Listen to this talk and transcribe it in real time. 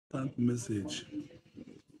Message.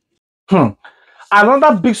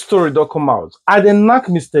 Another big story that come out. I dey knack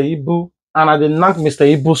Mr. Ibu and I dey knack Mr.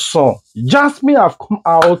 Ibu's son. Jasmine have come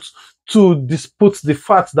out to dispute the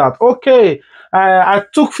fact that okay, I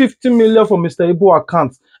took 50 million from Mr. Ibu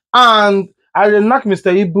account and I dey knack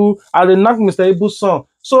Mr. Ibu, I dey knack Mr. Ibu's son.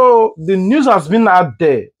 So the news has been out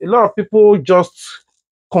there. A lot of people just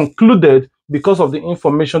concluded because of the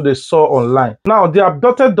information they saw online. Now, the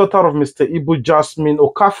abducted daughter of Mr. Ibu, Jasmine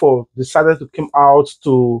OKAFOR, decided to come out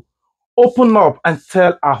to open up and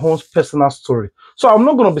tell her own personal story. So I'm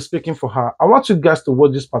not going to be speaking for her. I want you guys to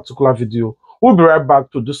watch this particular video. We'll be right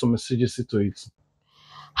back to do some messages to it.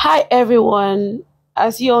 Hi everyone.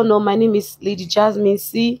 As you all know, my name is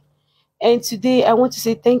LadyjasmineC, and today I want to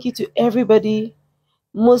say thank you to everybody.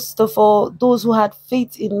 Most of all, those who had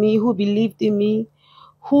faith in me, who believed in me,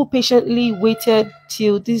 who patiently waited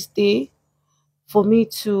till this day for me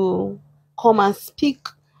to come and speak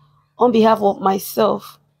on behalf of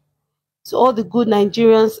myself. To all the good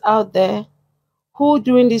Nigerians out there who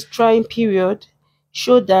during this trying period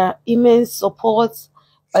showed their immense support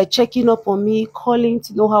by checking up on me, calling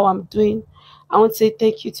to know how I'm doing. I want to say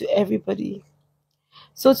thank you to everybody.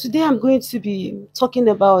 So today I'm going to be talking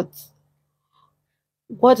about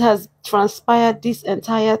what has transpired this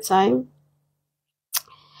entire time.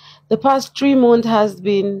 The past 3 months has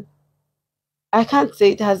been, I can't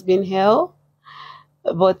say it has been hell,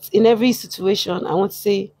 but in every situation, I want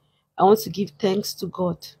to give thanks to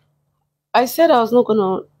God. I said I was not going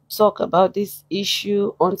to talk about this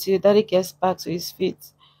issue until Daddy gets back to his feet.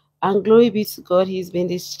 And glory be to God, he's been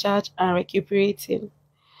discharged and recuperating.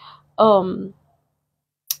 A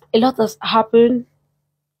lot has happened,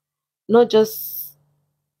 not just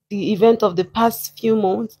the event of the past few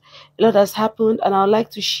months. A lot has happened, and I would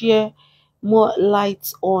like to share more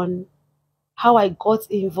light on how I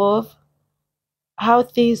got involved, how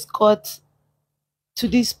things got to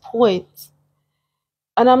this point.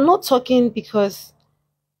 And I'm not talking because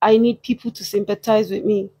I need people to sympathize with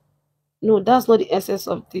me. No, that's not the essence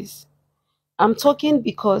of this. I'm talking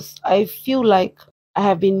because I feel like I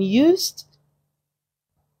have been used,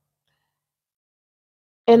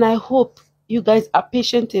 and I hope you guys are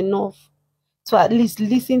patient enough to at least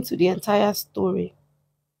listen to the entire story,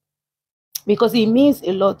 because it means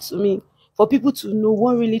a lot to me for people to know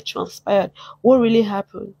what really transpired, what really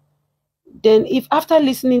happened. Then if after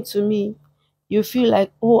listening to me you feel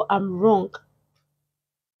like, oh, I'm wrong,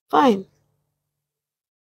 fine.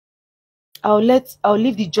 I'll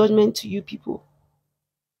leave the judgment to you people.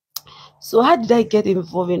 So how did I get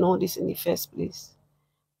involved in all this in the first place?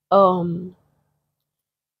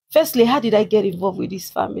 Firstly, how did I get involved with this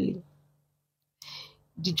family?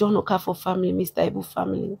 The John OKAFOR family, Mr. Ibu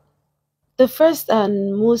family. The first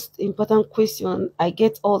and most important question I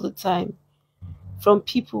get all the time from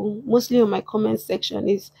people, mostly on my comment section,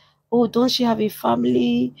 is, oh, don't she have a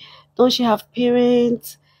family? Don't she have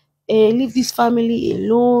parents? Leave this family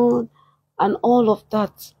alone, and all of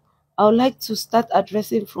that. I would like to start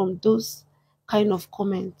addressing from those kind of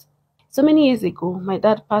comments. So many years ago, my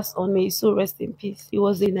dad passed on. May his soul rest in peace. He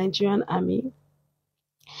was in the Nigerian army.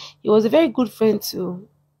 He was a very good friend to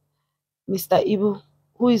Mr. Ibu,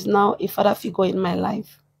 who is now a father figure in my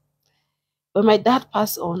life. When my dad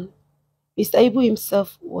passed on, Mr. Ibu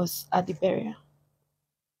himself was at the burial.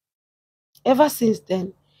 Ever since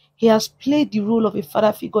then, he has played the role of a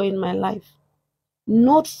father figure in my life.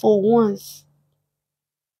 Not for once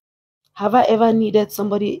have I ever needed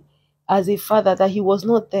somebody as a father that he was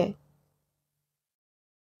not there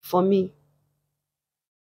for me.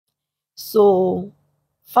 So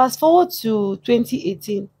fast forward to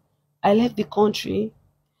 2018, I left the country.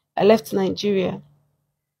 I left Nigeria.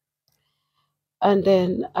 And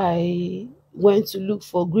then I went to look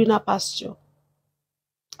for greener pasture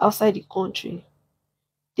outside the country.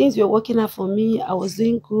 Things were working out for me. I was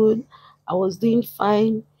doing good. I was doing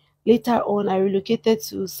fine. Later on, I relocated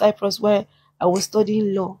to Cyprus, where I was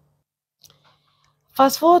studying law.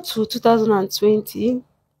 Fast forward to 2020,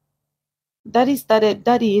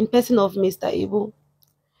 Daddy in person of Mr. Ibu,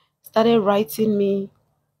 started writing me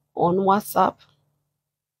on WhatsApp,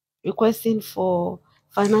 requesting for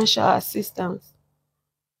financial assistance.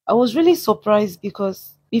 I was really surprised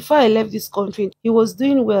because before I left this country, he was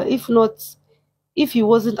doing well. If he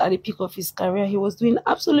wasn't at the peak of his career, he was doing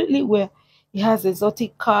absolutely well. He has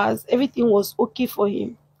exotic cars. Everything was okay for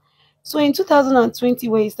him. So in 2020,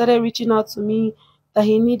 when he started reaching out to me that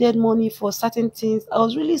he needed money for certain things, I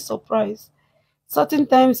was really surprised. Certain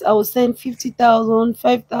times I will send 50,000,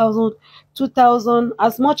 5,000, 2,000,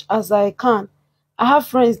 as much as I can. I have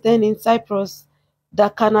friends then in Cyprus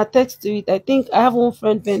that can attest to it. I think I have one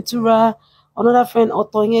friend, Ventura, another friend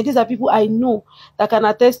Otonye. These are people I know that can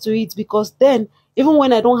attest to it, because then even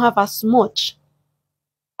when I don't have as much,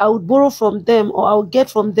 I would borrow from them or I would get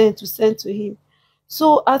from them to send to him.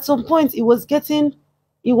 So at some point it was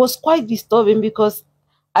quite disturbing, because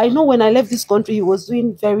I know when I left this country he was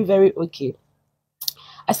doing very, very okay.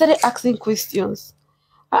 I started asking questions.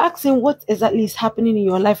 I asked him, what exactly is happening in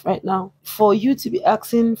your life right now for you to be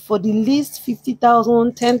asking for the least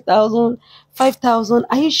 50,000, 10,000, 5,000?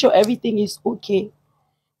 Are you sure everything is okay?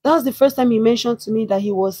 That was the first time he mentioned to me that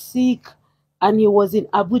he was sick and he was in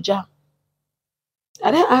Abuja.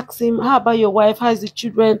 I then asked him, how about your wife? How is the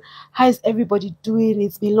children? How is everybody doing?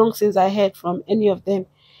 It's been long since I heard from any of them.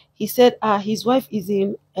 He said, his wife is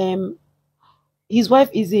in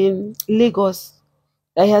Lagos.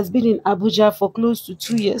 That he has been in Abuja for close to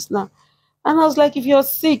 2 years now. And I was like, if you're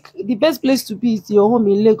sick, the best place to be is your home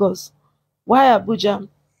in Lagos. Why Abuja?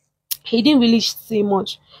 He didn't really say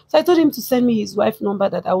much. So I told him to send me his wife's number,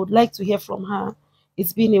 that I would like to hear from her.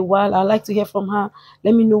 It's been a while. I'd like to hear from her.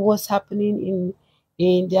 Let me know what's happening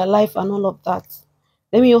in their life and all of that.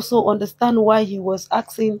 Let me also understand why he was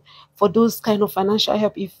asking for those kind of financial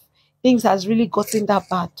help if things has really gotten that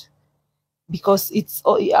bad. Because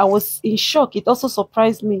I was in shock. It also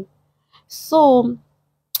surprised me. So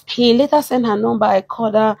he later sent her number. I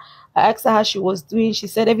called her. I asked her how she was doing. She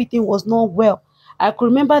said everything was not well. I could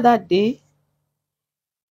remember that day.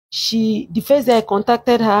 The first day I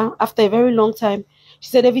contacted her after a very long time, she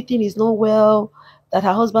said everything is not well, that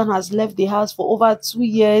her husband has left the house for over 2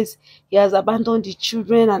 years. He has abandoned the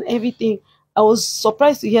children and everything. I was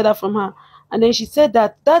surprised to hear that from her. And then she said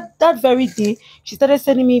that very day, she started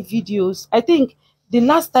sending me videos. I think the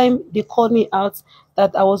last time they called me out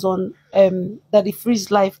that I was on that the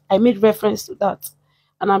freeze live, I made reference to that.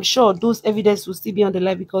 And I'm sure those evidence will still be on the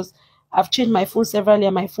live, because I've changed my phone severally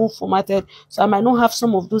and my phone formatted, so I might not have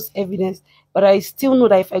some of those evidence, but I still know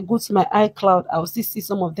that if I go to my iCloud, I'll still see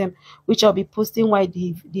some of them, which I'll be posting while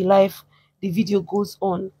the video goes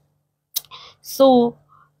on. So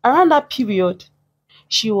around that period,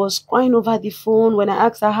 she was crying over the phone. When I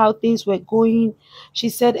asked her how things were going, she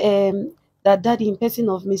said that daddy, in person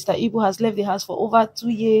of Mr. Ibu, has left the house for over 2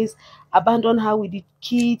 years, abandoned her with the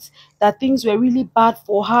kids, that things were really bad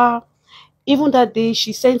for her. Even that day,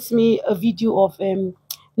 she sent me a video of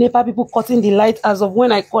NEPA people cutting the light. As of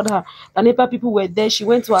when I called her, the NEPA people were there. She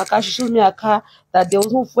went to her car. She showed me her car, that there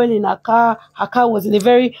was no fuel in her car. Her car was in a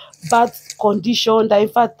very bad condition. That in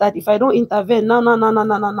fact, that if I don't intervene, no,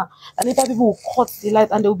 the NEPA people will cut the light,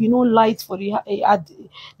 and there will be no light for there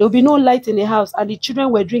will be no light in the house. And the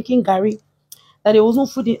children were drinking gari. That there was no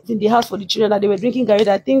food in the house for the children. That they were drinking gari.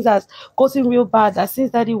 That things has gotten real bad. That since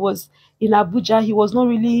Daddy was in Abuja, he was not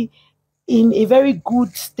really in a very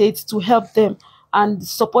good state to help them and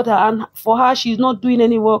support her. And for her, she's not doing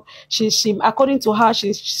any work. She according to her,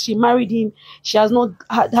 she married him. She has not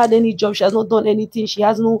had any job. She has not done anything. She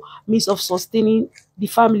has no means of sustaining the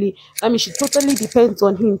family. I mean, she totally depends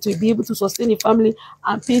on him to be able to sustain the family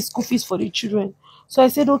and pay school fees for the children. So I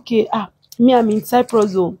said, okay, me, I'm in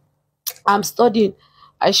Cyprus zone. I'm studying.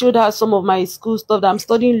 I showed her some of my school stuff, that I'm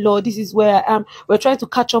studying law. This is where I am. We're trying to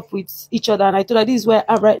catch up with each other. And I told her this is where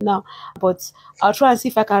I am right now. But I'll try and see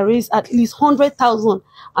if I can raise at least 100,000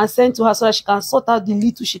 and send to her so that she can sort out the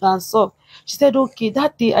little she can solve. She said, okay.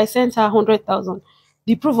 That day I sent her 100,000.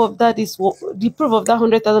 The proof of that is the proof of that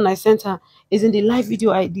 100,000 I sent her is in the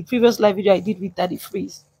the previous live video I did with Daddy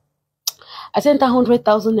Freeze. I sent her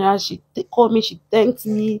 100,000 naira. She called me. She thanked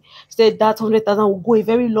me. Said that 100,000 will go a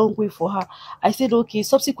very long way for her. I said, okay.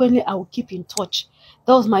 Subsequently, I will keep in touch.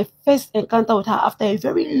 That was my first encounter with her after a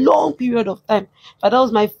very long period of time. But that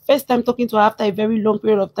was my first time talking to her after a very long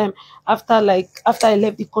period of time. After I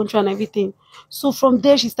left the country and everything. So from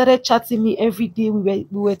there, she started chatting me every day. We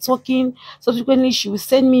were talking. Subsequently, she would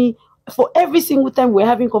send me, for every single time we were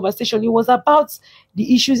having conversation, it was about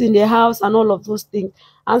the issues in the house and all of those things.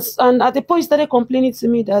 And at the point, she started complaining to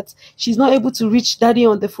me that she's not able to reach Daddy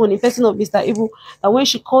on the phone, in person of Mr. Ibu, that when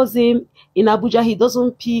she calls him in Abuja, he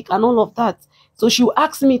doesn't pick and all of that. So she will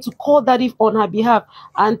ask me to call Daddy on her behalf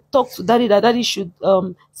and talk to Daddy, that Daddy should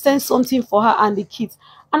send something for her and the kids.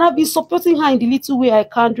 And I've been supporting her in the little way I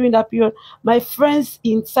can during that period. My friends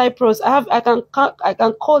in Cyprus, I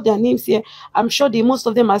can call their names here. I'm sure most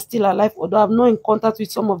of them are still alive, although I'm not in contact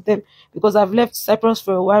with some of them because I've left Cyprus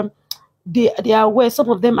for a while. They are aware.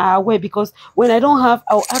 Some of them are aware, because when I don't have,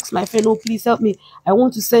 I'll ask my friend, oh, please help me, I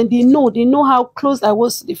want to send. They know how close I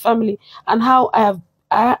was to the family, and how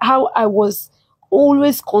how I was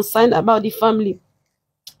always concerned about the family.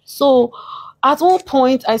 So at one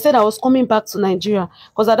point, I said I was coming back to Nigeria,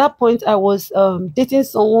 because at that point I was dating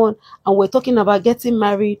someone and we're talking about getting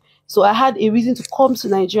married. So I had a reason to come to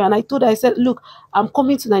Nigeria. And I told her, I said, look, I'm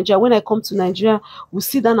coming to Nigeria. When I come to Nigeria, we'll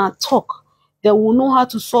sit down and talk. Then we'll know how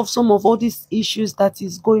to solve some of all these issues that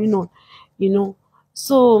is going on, you know.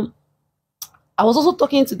 So I was also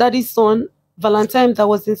talking to daddy's son, Valentine, that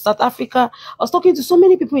was in South Africa. I was talking to so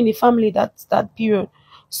many people in the family that period.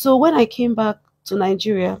 So when I came back to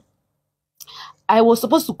Nigeria, I was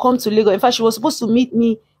supposed to come to Lagos. In fact, she was supposed to meet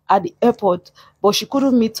me at the airport, but she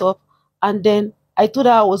couldn't meet up. And then I told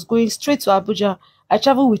her I was going straight to Abuja. I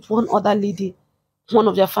traveled with one other lady, one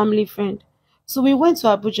of their family friend. So we went to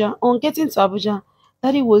Abuja. On getting to Abuja,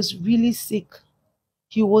 daddy was really sick.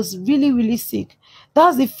 He was really, really sick. That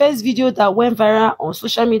was the first video that went viral on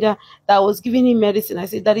social media that was giving him medicine. I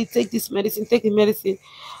said, daddy, take this medicine, take the medicine.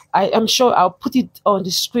 I am sure I'll put it on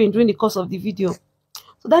the screen during the course of the video.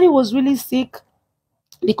 So daddy was really sick.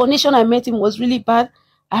 The condition I met him was really bad.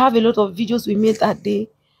 I have a lot of videos we made that day.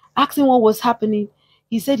 Asking what was happening.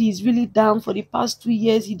 He said he's really down for the past 2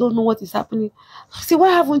 years. He don't know what is happening. I said, why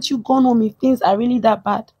haven't you gone home if things are really that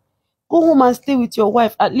bad? Go home and stay with your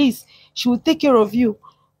wife. At least she will take care of you.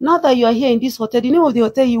 Now that you are here in this hotel, the name of the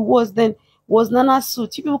hotel he was then was Nana's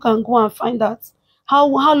Suit. You people can go and find out how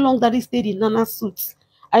long that he stayed in Nana's Suit.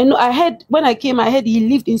 I know, I heard when I came, I heard he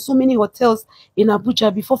lived in so many hotels in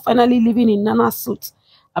Abuja before finally living in Nana's Suit.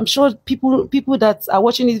 I'm sure people that are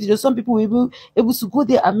watching this video, some people will be able to go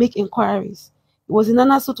there and make inquiries. It was in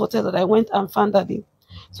Nana's Suit Hotel that I went and found that day.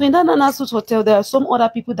 So in that Nana's Suit Hotel, there are some other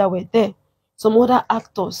people that were there, some other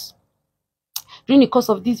actors. During the course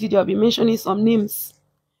of this video, I'll be mentioning some names.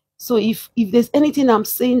 So if there's anything I'm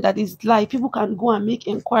saying that is lie, people can go and make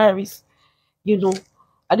inquiries. You know,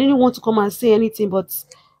 I didn't want to come and say anything, but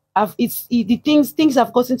the things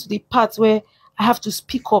have gotten to the part where I have to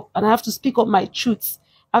speak up, and I have to speak up my truths.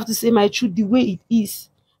 I have to say my truth the way it is.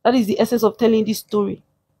 That is the essence of telling this story.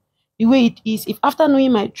 The way it is. If after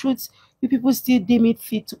knowing my truths, you people still deem it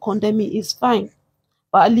fit to condemn me, it's fine.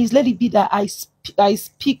 But at least let it be that I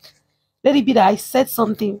speak. Let it be that I said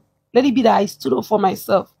something. Let it be that I stood up for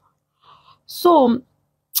myself. So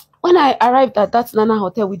when I arrived at that Nana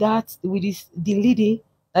hotel with the lady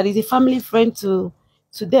that is a family friend to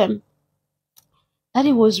them,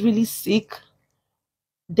 daddy was really sick.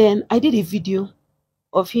 Then I did a video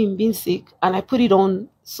of him being sick and I put it on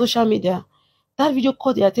social media. That video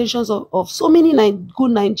caught the attentions of so many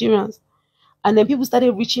good Nigerians. And then people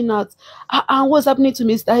started reaching out. And what's happening to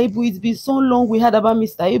Mr. Ibu? It's been so long we heard about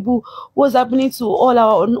Mr. Ibu. What's happening to all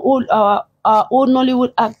our old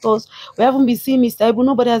Nollywood actors? We haven't been seeing Mr. Ibu.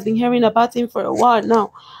 Nobody has been hearing about him for a while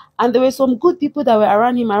now. And there were some good people that were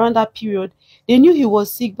around him around that period. They knew he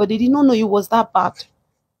was sick, but they did not know he was that bad.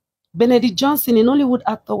 Benedict Johnson, a Nollywood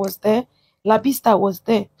actor, was there. Labista was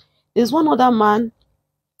there. There's one other man.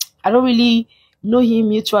 I don't really know him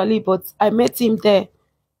mutually, but I met him there.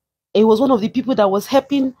 He was one of the people that was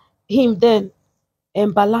helping him then.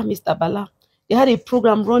 And Bala, Mr. Bala. They had a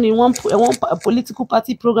program running, one political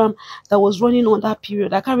party program that was running on that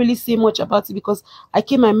period. I can't really say much about it because I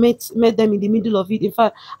came and met them in the middle of it. In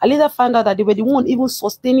fact, I later found out that they were the one even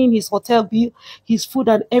sustaining his hotel bill, his food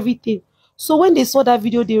and everything. So when they saw that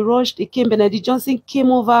video, they rushed, they came, Benedict Johnson came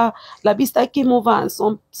over, Labista came over, and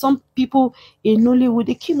some people in Nollywood,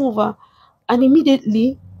 they came over. And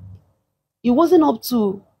immediately, it wasn't up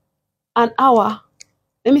to an hour,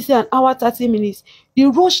 let me say an hour, 30 minutes, they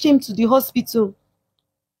rushed him to the hospital.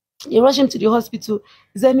 They rushed him to the hospital,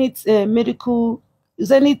 Zenith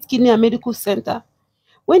Kidney and Medical Center.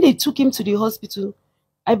 When they took him to the hospital,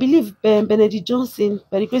 I believe Benedict Johnson,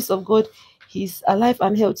 by the grace of God, he's alive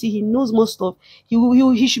and healthy. He knows most of,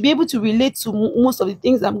 he should be able to relate to most of the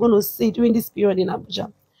things I'm going to say during this period in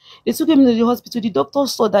Abuja. They took him to the hospital. The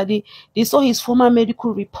doctors saw that they saw his former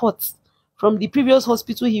medical reports from the previous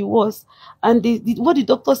hospital he was. And what the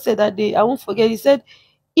doctor said that day, I won't forget, he said,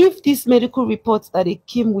 if this medical report that they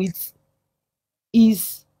came with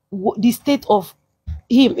is the state of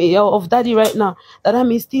him, of daddy right now, that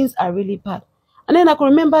means things are really bad. And then I can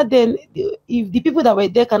remember then, if the people that were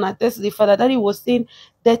there can attest to the fact that daddy was saying,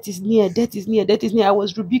 death is near, death is near, death is near. I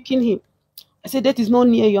was rebuking him. I said, death is not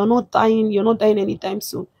near, you're not dying anytime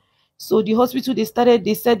soon. So the hospital,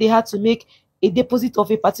 they said they had to make a deposit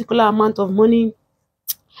of a particular amount of money.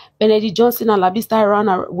 Benedict Johnson and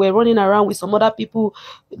Labista were running around with some other people,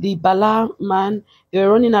 the Bala man, they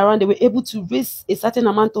were running around, they were able to raise a certain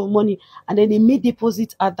amount of money, and then they made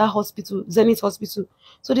deposit at that hospital, Zenith Hospital.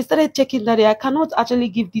 So they started checking that I cannot actually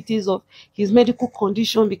give details of his medical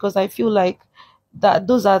condition because I feel like that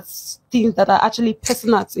those are things that are actually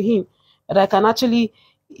personal to him. But I can actually,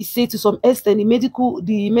 say to some extent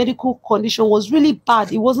the medical condition was really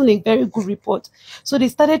bad. It wasn't a very good report. So they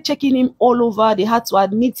started checking him all over. They had to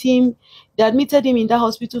admit him. They admitted him in that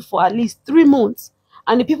hospital for at least 3 months.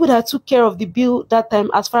 And the people that took care of the bill that time,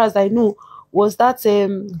 as far as I know, was that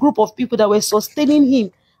group of people that were sustaining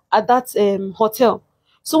him at that hotel.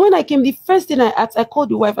 So when I came, the first thing I asked, I called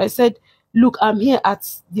the wife. I said, look, I'm here at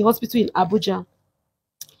the hospital in Abuja.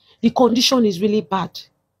 The condition is really bad.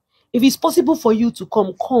 If it's possible for you to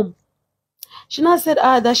come, come. She now said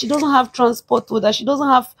that she doesn't have transport, or that she doesn't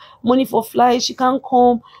have money for flight. She can't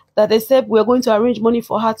come. That they said we're going to arrange money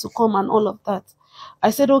for her to come and all of that.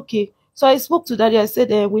 I said, okay. So I spoke to daddy. I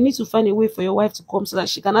said, we need to find a way for your wife to come so that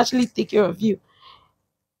she can actually take care of you.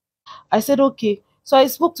 I said, okay. So I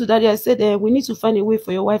spoke to daddy. I said, we need to find a way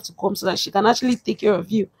for your wife to come so that she can actually take care of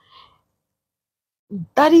you.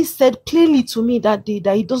 Daddy said clearly to me that day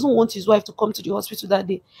that he doesn't want his wife to come to the hospital that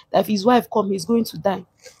day. That if his wife comes, he's going to die.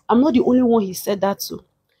 I'm not the only one he said that to.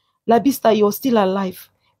 Labista, you're still alive.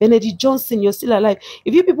 Benedict Johnson, you're still alive.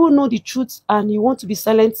 If you people know the truth and you want to be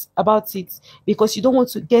silent about it because you don't want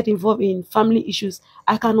to get involved in family issues,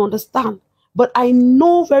 I can understand. But I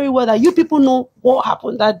know very well that you people know what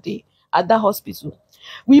happened that day at that hospital.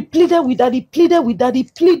 We pleaded with daddy,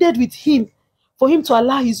 pleaded with him for him to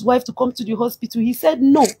allow his wife to come to the hospital. He said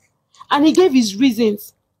no. And he gave his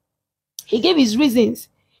reasons.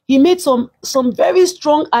 He made some very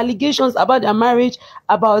strong allegations about their marriage,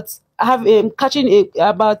 about having caught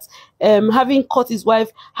his wife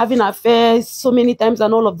having affairs so many times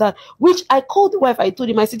and all of that. Which I called the wife. I told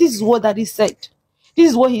him, I said, this is what daddy said. This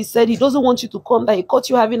is what he said. He doesn't want you to come, that he caught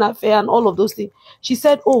you having an affair and all of those things. She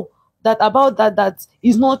said, oh, that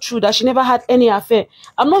is not true, that she never had any affair.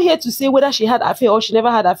 I'm not here to say whether she had affair or she never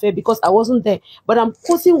had affair because I wasn't there. But I'm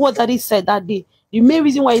quoting what daddy said that day. The main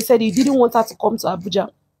reason why he said he didn't want her to come to Abuja.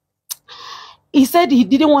 He said he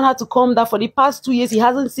didn't want her to come, that for the past 2 years he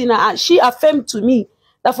hasn't seen her. And she affirmed to me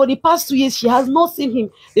that for the past 2 years she has not seen him.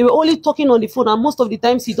 They were only talking on the phone, and most of the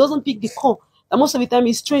times he doesn't pick the call. And most of the time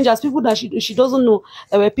it's strangers, people that she doesn't know,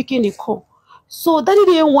 that were picking the call. So daddy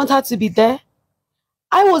didn't want her to be there.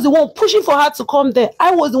 I was the one pushing for her to come there.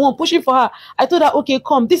 I was the one pushing for her. I told her, okay,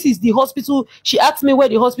 come. This is the hospital. She asked me where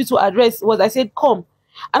the hospital address was. I said, come.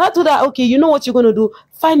 And I told her, okay, you know what you're going to do?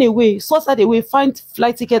 Find a way, sort out a way, find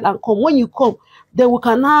flight ticket and come. When you come, then we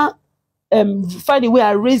can now find a way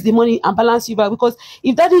and raise the money and balance you back. Because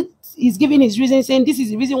if daddy is giving his reason, saying this is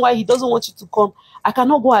the reason why he doesn't want you to come, I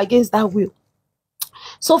cannot go against that will.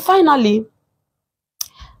 So finally,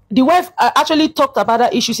 the wife actually talked about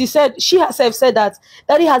that issue. She herself said that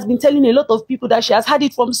daddy has been telling a lot of people that she has had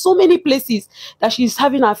it from so many places that she's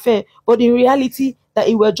having an affair, but in reality that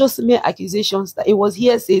it were just mere accusations, that it was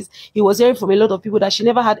hearsays. He was hearing from a lot of people that she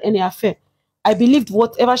never had any affair. I believed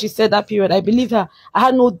whatever she said that period. I believed her. I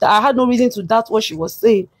had no reason to doubt what she was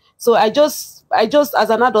saying. So I just as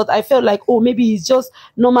an adult, I felt like, oh, maybe it's just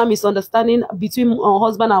normal misunderstanding between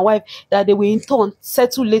husband and wife that they will in turn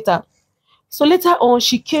settle later. So later on,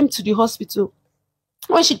 she came to the hospital.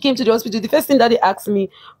 When she came to the hospital, the first thing that they asked me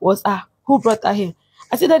was, who brought her here?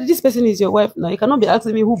 I said, Daddy, this person is your wife now. You cannot be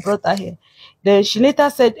asking me who brought her here. Then she later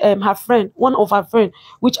said her friend, one of her friends,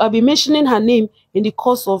 which I'll be mentioning her name in the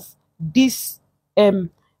course of this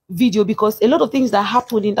video, because a lot of things that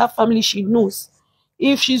happened in that family she knows.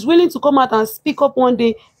 If she's willing to come out and speak up one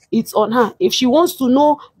day, it's on her. If she wants to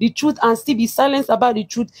know the truth and still be silenced about the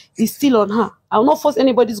truth, it's still on her. I will not force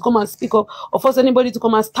anybody to come and speak up or force anybody to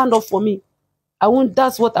come and stand up for me.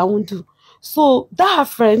 That's what I won't do. So that her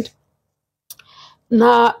friend,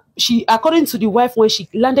 now she, according to the wife, when she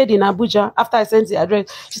landed in Abuja, after I sent the address,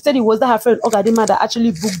 she said it was that her friend Ogadima that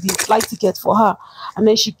actually booked the flight ticket for her. And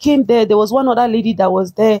then she came there. There was one other lady that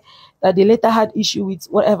was there that they later had issue with,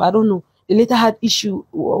 whatever, I don't know. They later had issue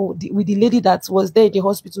with the lady that was there in the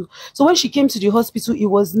hospital. So when she came to the hospital, it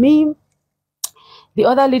was me, the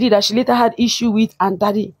other lady that she later had issue with, and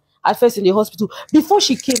daddy at first in the hospital. Before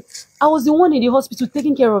she came, I was the one in the hospital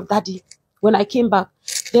taking care of daddy when I came back.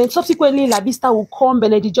 Then subsequently, Labista will come,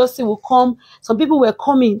 Benedict Johnson will come. Some people were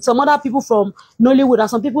coming, some other people from Nollywood, and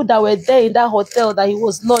some people that were there in that hotel that he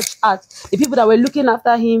was lodged at. The people that were looking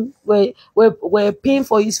after him were paying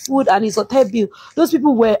for his food and his hotel bill. Those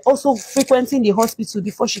people were also frequenting the hospital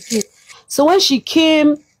before she came. So when she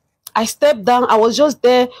came, I stepped down. I was just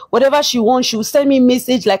there. Whatever she wants, she would send me a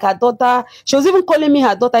message like her daughter. She was even calling me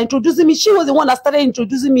her daughter, introducing me. She was the one that started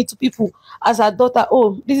introducing me to people as her daughter.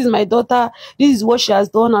 Oh, this is my daughter. This is what she has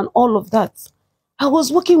done and all of that. I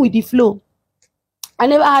was working with the flow. I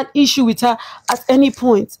never had issue with her at any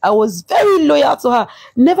point. I was very loyal to her.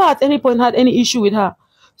 Never at any point had any issue with her.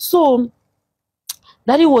 So,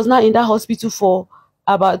 daddy was now in that hospital for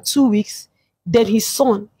about 2 weeks. Then his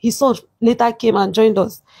son later came and joined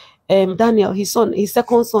us. Daniel, his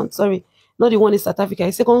second son, sorry, not the one in South Africa.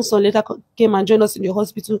 His second son later came and joined us in the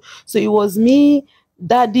hospital. So it was me,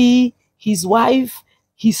 daddy, his wife,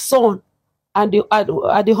 his son, and at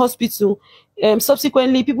the hospital.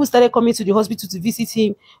 Subsequently, people started coming to the hospital to visit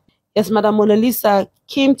him. Yes, Madam Mona Lisa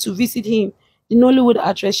came to visit him, the Nollywood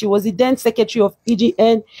actress. She was the then secretary of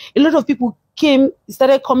EGN. A lot of people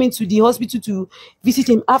started coming to the hospital to visit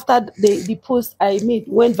him after the post I made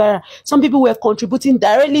went viral. Some people were contributing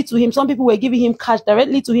directly to him. Some people were giving him cash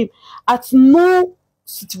directly to him. At no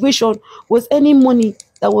situation was any money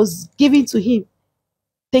that was given to him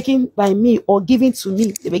taken by me or given to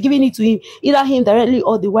me. They were giving it to him, either him directly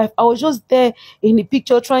or the wife. I was just there in the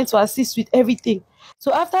picture trying to assist with everything.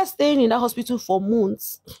 So after staying in that hospital for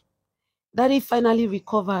months, Daddy finally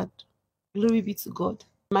recovered. Glory be to God.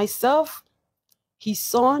 Myself, his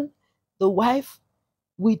son, the wife,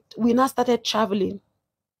 we now started traveling.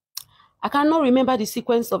 I cannot remember the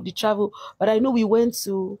sequence of the travel, but I know we went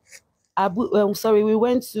to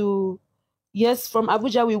yes, from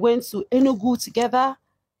Abuja we went to Enugu together.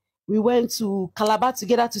 We went to Calabar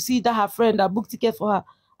together to see that her friend that booked ticket for her,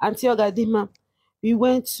 Auntie Ogadima. We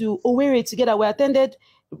went to Owerri together. We attended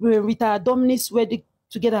Rita Domini's wedding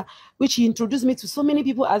together, which he introduced me to so many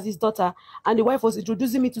people as his daughter, and the wife was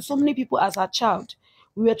introducing me to so many people as her child.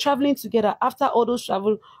 We were traveling together. After all those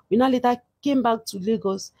travel, we now later came back to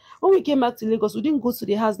Lagos. When we came back to Lagos, we didn't go to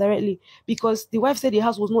the house directly because the wife said the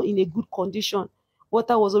house was not in a good condition.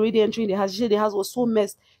 Water was already entering the house. She said the house was so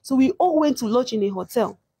messed. So we all went to lodge in a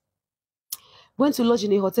hotel. In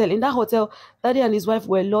that hotel, Daddy and his wife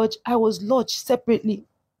were lodged. I was lodged separately.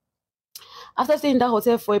 After staying in that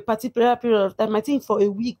hotel for a particular period of time, I think for a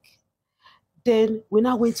week, then we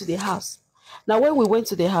now went to the house. Now, when we went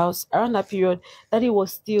to the house, around that period, Daddy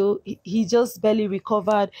was still, he just barely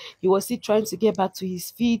recovered. He was still trying to get back to his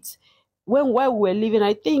feet. While we were leaving,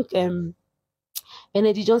 I think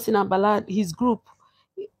Benedict Johnson and Ballard, his group,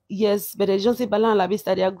 yes, Benedict Johnson, Ballard and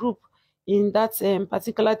Labista, their group, in that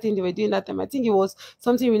particular thing they were doing that time. I think it was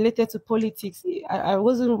something related to politics. I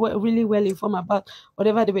wasn't really well informed about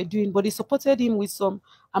whatever they were doing, but they supported him with some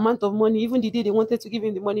amount of money. Even the day they wanted to give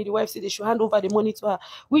him the money, the wife said they should hand over the money to her,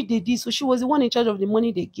 which they did. So she was the one in charge of the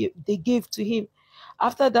money they gave to him.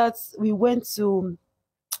 After that,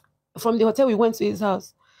 from the hotel, we went to his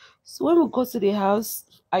house. So when we got to the house,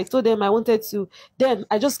 I told them I wanted to, then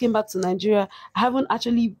I just came back to Nigeria. I haven't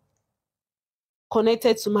actually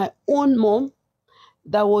connected to my own mom.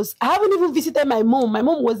 I haven't even visited my mom. My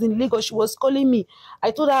mom was in Lagos. She was calling me.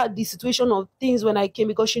 I told her the situation of things when I came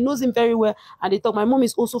because she knows him very well. And they thought my mom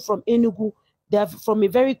is also from Enugu. They are from a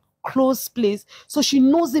very close place. So she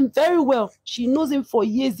knows him very well. She knows him for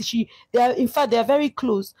years. In fact, they are very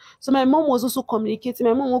close. So my mom was also communicating.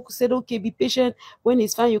 My mom said, okay, be patient. When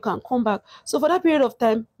it's fine, you can come back. So for that period of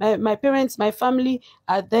time, my parents, my family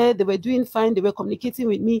are there. They were doing fine. They were communicating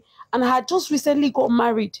with me. And I had just recently got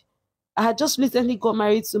married.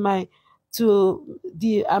 To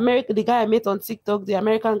the guy I met on TikTok, the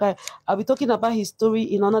American guy. I'll be talking about his story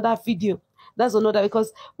in another video. That's another,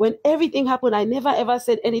 because when everything happened, I never ever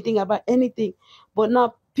said anything about anything. But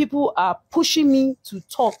now people are pushing me to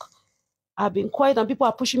talk. I've been quiet and people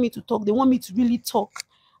are pushing me to talk. They want me to really talk.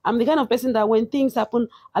 I'm the kind of person that when things happen,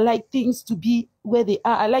 I like things to be where they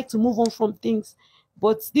are. I like to move on from things.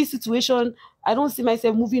 But this situation, I don't see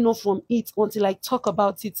myself moving on from it until I talk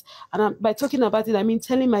about it. And by talking about it, I mean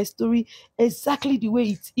telling my story exactly the way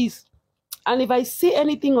it is. And if I say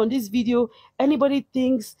anything on this video, anybody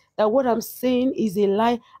thinks that what I'm saying is a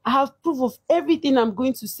lie, I have proof of everything I'm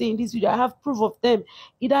going to say in this video. I have proof of them,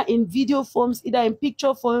 either in video forms, either in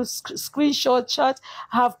picture forms, screenshot, chat.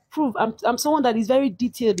 I have proof. I'm someone that is very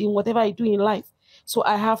detailed in whatever I do in life. So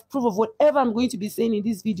I have proof of whatever I'm going to be saying in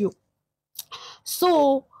this video.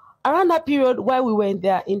 So around that period while we were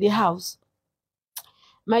in the house,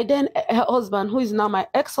 my then husband, who is now my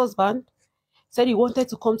ex-husband, said he wanted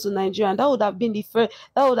to come to Nigeria, and that would have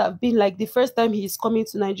been like the first time he's coming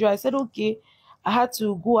to Nigeria. I said, okay. I had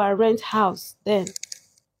to go and rent house then.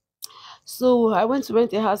 So I went to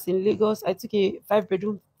rent a house in Lagos. I took a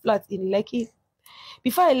 5-bedroom flat in Lekki.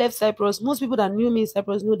 Before I left Cyprus, most people that knew me in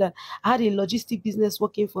Cyprus knew that I had a logistic business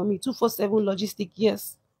working for me, 247 logistic,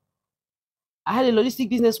 yes. I had a logistic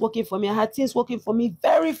business working for me. I had things working for me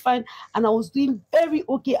very fine, and I was doing very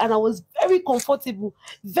okay, and I was very comfortable,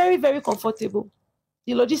 very, very comfortable.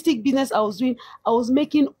 The logistic business I was doing, I was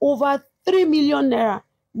making over 3 million naira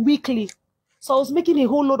weekly. So I was making a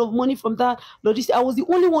whole lot of money from that logistic. I was the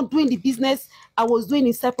only one doing the business I was doing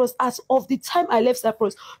in Cyprus. As of the time I left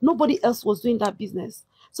Cyprus, nobody else was doing that business.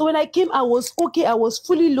 So when I came, I was okay. I was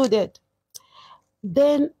fully loaded.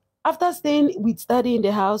 Then after staying with daddy in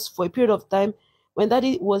the house for a period of time, when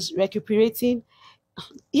daddy was recuperating,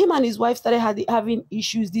 him and his wife started having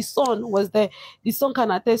issues. The son was there. The son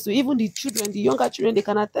can attest to it. Even the children, the younger children, they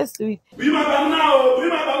can attest to it. Be my bam now. Be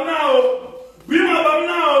my bam now. Be my bam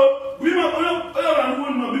now. Be my bam now.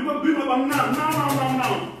 Be my bam now.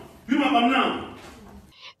 Now. Be my bam now.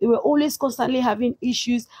 They were always constantly having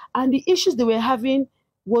issues, and the issues they were having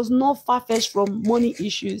was not far-fetched from money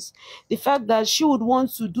issues. The fact that she would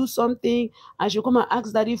want to do something and she'll come and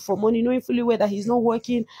ask daddy for money, knowing fully well that he's not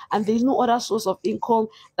working and there's no other source of income.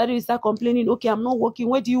 Daddy will start complaining, okay, I'm not working,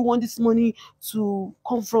 where do you want this money to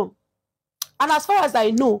come from? And as far as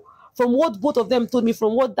I know, from what both of them told me,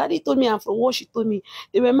 from what daddy told me and from what she told me,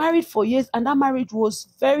 they were married for years, and that marriage was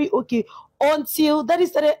very okay until daddy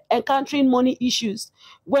started encountering money issues.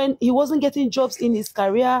 When he wasn't getting jobs in his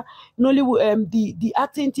career, the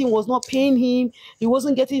acting team was not paying him, he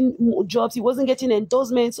wasn't getting jobs, he wasn't getting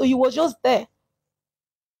endorsements, so he was just there.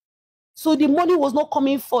 So the money was not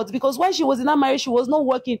coming forth, because while she was in that marriage, she was not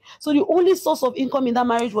working. So the only source of income in that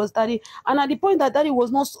marriage was daddy. And at the point that daddy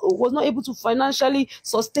was not able to financially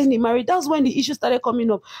sustain the marriage, that's when the issues started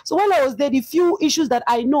coming up. So while I was there, the few issues that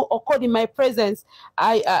I know occurred in my presence,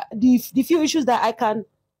 the few issues that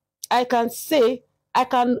I can say, I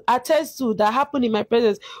can attest to that happened in my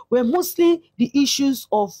presence, were mostly the issues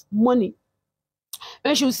of money.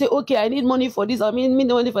 When she would say, okay, I need money for this, I need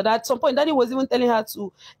money for that. At some point, daddy was even telling her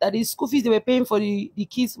that the school fees they were paying for the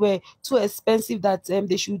kids were too expensive, that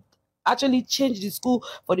they should actually change the school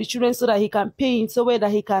for the children so that he can pay in somewhere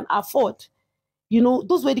that he can afford. You know,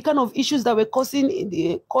 those were the kind of issues that were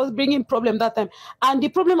bringing problem that time. And the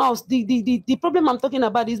problem the problem I'm talking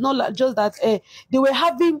about is not just that they were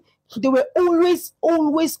always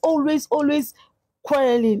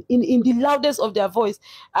quarreling in the loudest of their voice.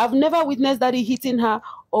 I've never witnessed daddy hitting her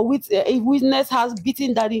or witnessed her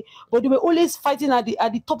beating daddy, but they were always fighting at the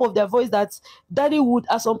top of their voice, that daddy would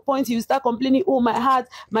at some point he would start complaining, oh, my heart,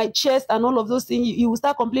 my chest, and all of those things. He would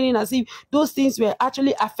start complaining as if those things were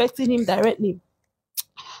actually affecting him directly.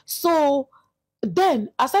 So then,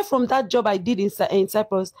 aside from that job I did in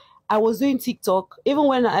Cyprus, I was doing TikTok. Even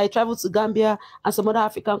when I traveled to Gambia and some other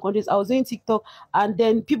African countries, I was doing TikTok. And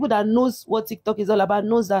then people that knows what TikTok is all about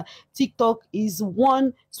knows that TikTok is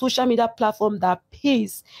one social media platform that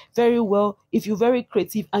pays very well if you're very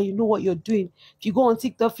creative and you know what you're doing. If you go on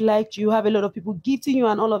TikTok, like, you have a lot of people gifting you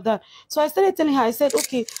and all of that. So I started telling her, I said,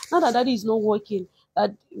 okay, now that daddy is not working,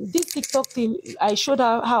 that this TikTok thing, I showed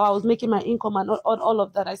her how I was making my income and all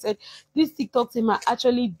of that. I said, this TikTok thing might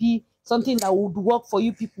actually be something that would work for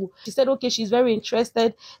you people. She said, okay, she's very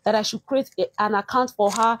interested, that I should create an account for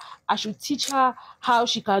her. I should teach her how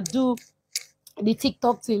she can do the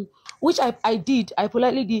TikTok thing, which I did. I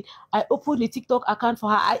politely did. I opened the TikTok account for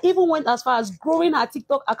her. I even went as far as growing her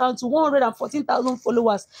TikTok account to 114,000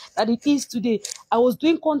 followers that it is today. I was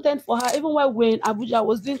doing content for her. Even while we're in Abuja, I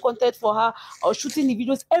was doing content for her. I was shooting the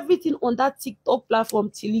videos. Everything on that TikTok platform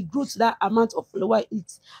till it grew to that amount of follower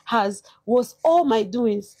it has was all my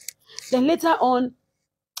doings. Then later on,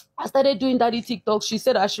 I started doing daddy TikTok. She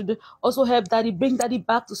said I should also help daddy, bring daddy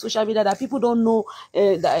back to social media, that people don't know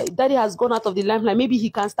that daddy has gone out of the limelight. Maybe he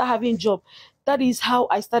can start having job. That is how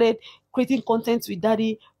I started creating content with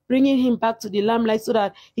daddy, bringing him back to the limelight so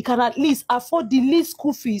that he can at least afford the least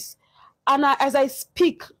school fees. And as I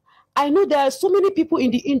speak, I know there are so many people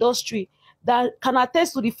in the industry that can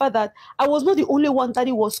attest to the fact that I was not the only one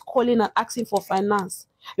daddy was calling and asking for finance.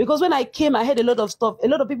 Because when I came, I heard a lot of stuff. A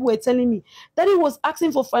lot of people were telling me that he was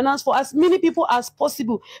asking for finance for as many people as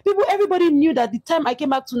possible. Everybody knew that the time I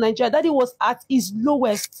came back to Nigeria, that he was at his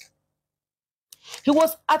lowest. He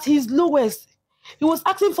was at his lowest. He was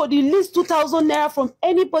asking for the least 2,000 naira from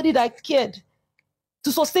anybody that cared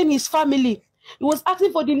to sustain his family. He was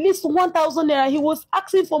asking for the least 1,000 naira. He was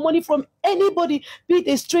asking for money from anybody, be it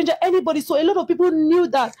a stranger, anybody. So a lot of people knew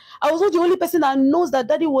that. I was not the only person that knows that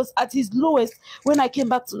daddy was at his lowest when I came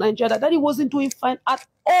back to Nigeria, that daddy wasn't doing fine at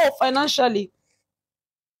all financially.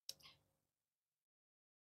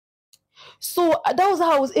 So that was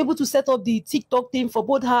how I was able to set up the TikTok thing for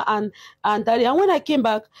both her and daddy. And when I came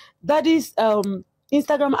back, daddy's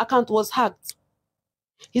Instagram account was hacked.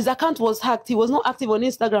 His account was hacked. He was not active on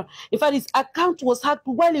Instagram. In fact, his account was hacked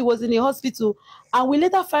while he was in the hospital. And we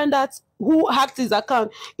later found out who hacked his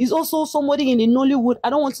account is also somebody in the Nollywood.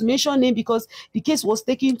 I don't want to mention name because the case was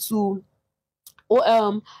taken to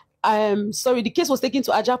the case was taken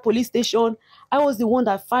to Aja police station. I was the one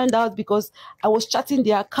that found out because I was chatting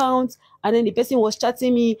the account and then the person was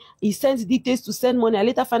chatting me. He sent details to send money. I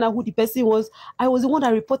later found out who the person was. I was the one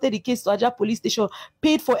that reported the case to Ajah police station,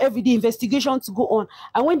 paid for every day investigation to go on.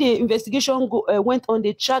 And when the investigation went on,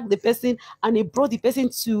 they tracked the person and they brought the person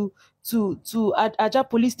to Ajah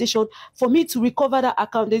police station for me to recover that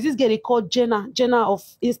account. There's this girl they called Jenna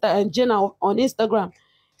on Instagram.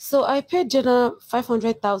 So I paid Jenna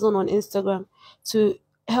 500,000 on Instagram to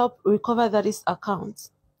help recover Daddy's account.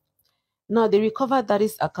 Now they recovered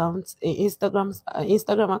Daddy's account,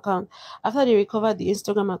 Instagram account. After they recovered the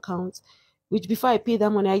Instagram account, which before I paid that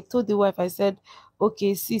money, I told the wife, I said,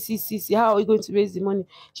 okay, see, how are we going to raise the money?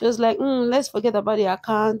 She was like, let's forget about the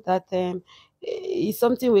account. That it's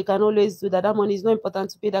something we can always do. That money is not important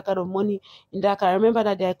to pay that kind of money in that. I remember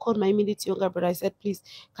that day I called my immediate younger brother. I said, please,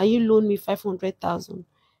 can you loan me 500,000?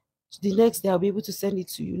 The next day I'll be able to send it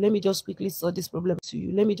to you. Let me just quickly sort this problem to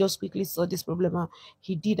you. Let me just quickly sort this problem out.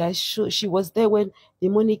 He did. She was there when the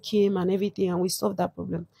money came and everything, and we solved that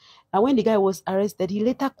problem. And when the guy was arrested, he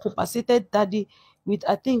later compensated Daddy with,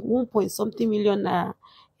 I think, 1 point something million naira.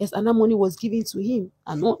 Yes, and that money was given to him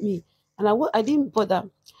and not me. And I didn't bother.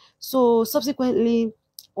 So subsequently,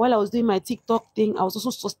 while I was doing my TikTok thing, I was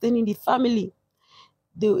also sustaining the family.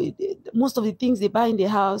 Most of the things they buy in the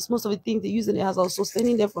house, most of the things they use in the house, I was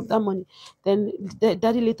sustaining them from that money. Then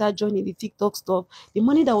Daddy later joined in the TikTok stuff. The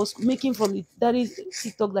money that was making from the Daddy's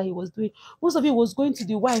TikTok that he was doing, most of it was going to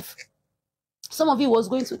the wife. Some of it was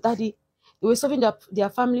going to Daddy. They were solving their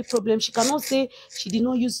family problem. She cannot say she did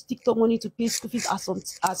not use TikTok money to pay school fees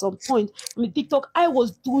at some point. From the TikTok I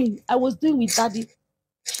was doing with Daddy.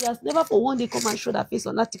 She has never for one day come and show her face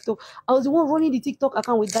on that TikTok. I was the one running the TikTok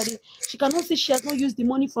account with Daddy. She cannot say she has not used the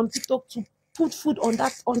money from TikTok to put food on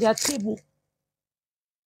their table.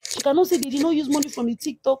 She cannot say they did not use money from the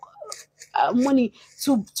TikTok money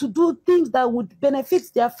to do things that would benefit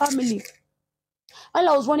their family. While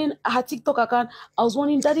I was running her TikTok account, I was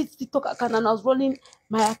running Daddy's TikTok account, and I was running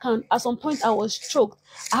my account. At some point, I was choked.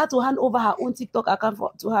 I had to hand over her own TikTok account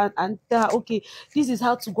to her and tell her, okay, this is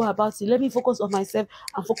how to go about it. Let me focus on myself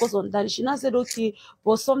and focus on Daddy. She now said, okay,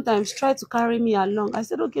 but sometimes try to carry me along. I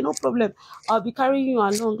said, okay, no problem. I'll be carrying you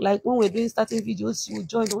along. Like when we're doing starting videos, you will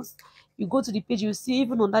join us. You go to the page, you see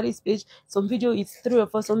even on Daddy's page, some video is 3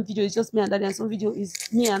 of us, some video is just me and Daddy, and some video is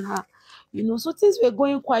me and her. You know, so things were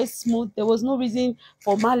going quite smooth. There was no reason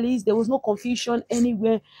for malice. There was no confusion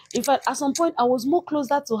anywhere. In fact, at some point, I was more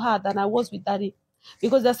closer to her than I was with Daddy,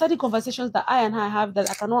 because there are certain conversations that I and her have that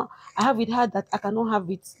I have with her that I cannot have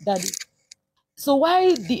with Daddy. So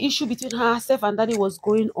while the issue between herself and Daddy was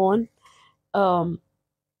going on,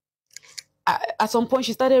 at some point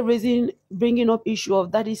she started bringing up issue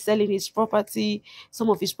of Daddy selling his property, some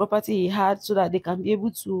of his property he had, so that they can be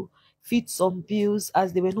able to fit some bills,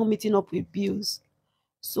 as they were not meeting up with bills.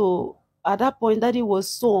 So at that point, Daddy was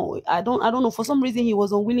so, I don't know, for some reason he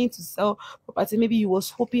was unwilling to sell property. Maybe he was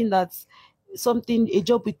hoping that a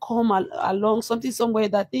job would come along, something somewhere,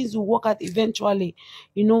 that things will work out eventually,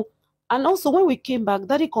 you know. And also when we came back,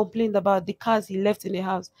 Daddy complained about the cars he left in the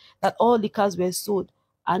house, that all the cars were sold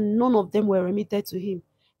and none of them were remitted to him.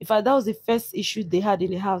 In fact, that was the first issue they had in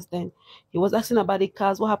the house then. He was asking about the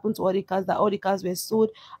cars, what happened to all the cars, that all the cars were sold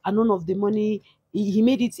and none of the money, he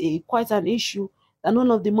made it quite an issue that none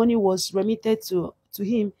of the money was remitted to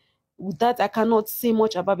him. That I cannot say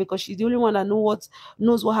much about, because she's the only one that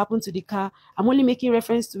knows what happened to the car. I'm only making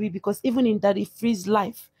reference to it because even in Daddy Free's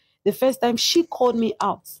life, the first time she called me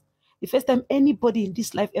out, the first time anybody in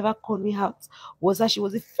this life ever called me out, was that she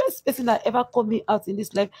was the first person that ever called me out in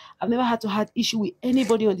this life. I've never had to have issue with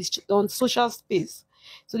anybody on social space.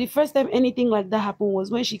 So the first time anything like that happened was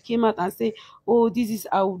when she came out and said, oh, this is,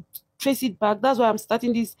 I'll trace it back. That's why I'm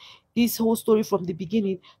starting this whole story from the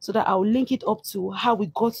beginning, so that I'll link it up to how we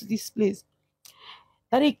got to this place.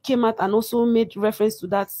 Daddy came out and also made reference to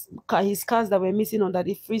that, his cars that were missing on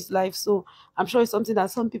Daddy Free's life. So I'm sure it's something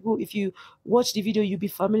that some people, if you watch the video, you'll be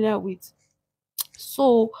familiar with.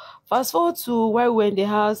 So fast forward to where we were in the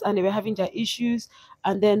house and they were having their issues,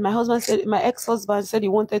 and then my ex-husband said he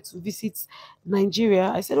wanted to visit Nigeria.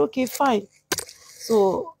 I said, okay, fine.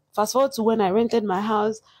 So fast forward to when I rented my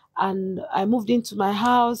house and I moved into my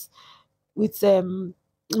house with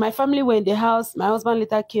my family were in the house. My husband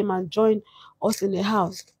later came and joined us in the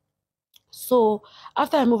house. So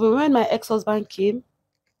after I moved, when my ex-husband came,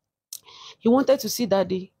 he wanted to see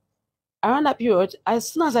Daddy. Around that period, as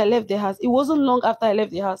soon as I left the house, it wasn't long after I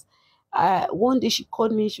left the house, one day she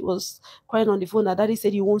called me. She was crying on the phone that Daddy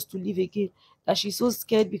said he wants to leave again, that she's so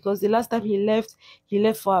scared because the last time he left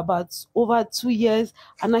for about over 2 years,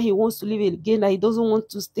 and now he wants to leave again, that he doesn't want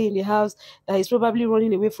to stay in the house, that he's probably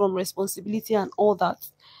running away from responsibility and all that.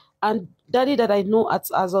 And daddy that I know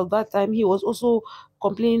as of that time, he was also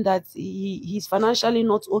complaining that he's financially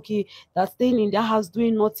not okay, that staying in their house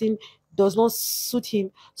doing nothing does not suit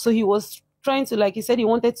him. So he was trying to, like he said, he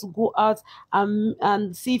wanted to go out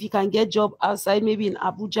and see if he can get job outside, maybe in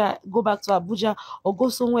Abuja, go back to Abuja, or go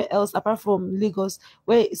somewhere else apart from Lagos,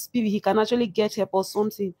 where maybe he can actually get help or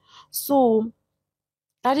something. So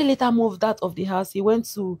daddy later moved out of the house. He went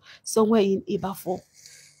to somewhere in Ibafor.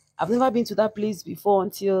 I've never been to that place before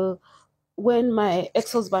until when my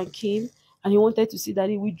ex-husband came and he wanted to see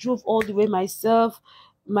daddy. We drove all the way, myself,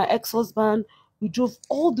 my ex-husband, we drove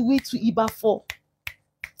all the way to Ibafor.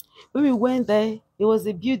 When we went there, there was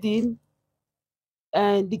a building,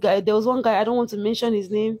 and there was one guy, I don't want to mention his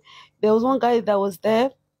name. There was one guy that was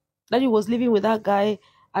there. Daddy was living with that guy,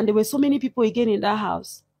 and there were so many people again in that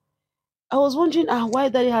house. I was wondering why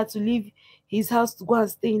daddy had to leave his house to go and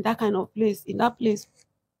stay in that kind of place, in that place.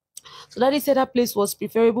 So daddy said that place was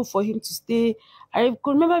preferable for him to stay. I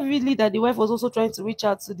could remember vividly that the wife was also trying to reach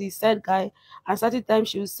out to the said guy, and certain times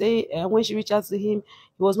she would say when she reached out to him,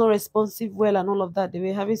 he was not responsive well and all of that. They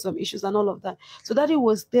were having some issues and all of that. So daddy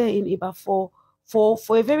was there in Iba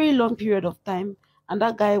for a very long period of time, and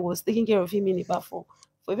that guy was taking care of him in Iba for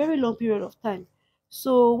a very long period of time.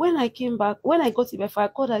 So when I came back, when I got to Ibadan, I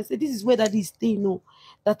called her. I said, "This is where daddy is staying. No,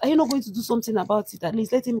 that are you not going to do something about it? At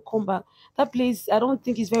least let him come back. That place, I don't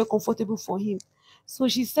think is very comfortable for him." So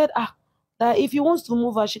she said, that if he wants to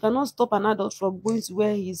move her, she cannot stop an adult from going to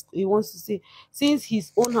where he wants to stay, since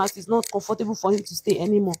his own house is not comfortable for him to stay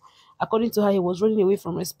anymore. According to her, he was running away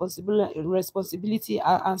from responsibility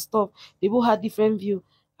and stuff. They both had different view.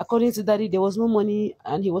 According to daddy, there was no money,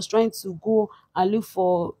 and he was trying to go and look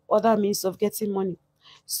for other means of getting money.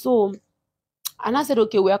 So, and I said,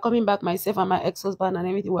 okay, we are coming back, myself and my ex-husband and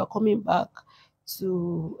everything. We are coming back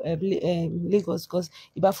to Lagos, because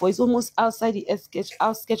Ibafor is almost outside the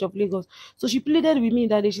outskirts of Lagos. So she pleaded with me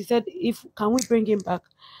that day. She said, "If can we bring him back?"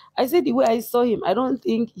 I said, the way I saw him, I don't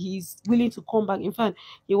think he's willing to come back. In fact,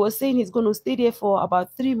 he was saying he's going to stay there for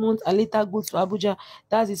about 3 months and later go to Abuja.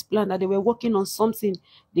 That's his plan. That they were working on something.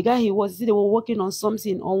 The guy he was, they were working on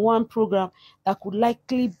something, on one program that could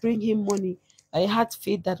likely bring him money. I had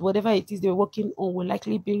faith that whatever it is they were working on will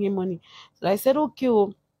likely bring him money. So I said, okay.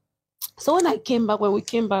 So when we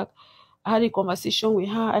came back, I had a conversation with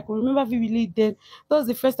her. I could remember vividly then. That was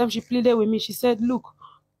the first time she pleaded with me. She said, "Look,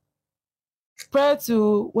 prior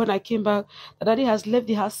to when I came back, that daddy has left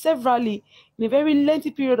the house severally in a very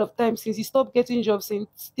lengthy period of time, since he stopped getting jobs,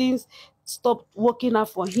 since things stopped working out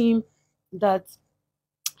for him, that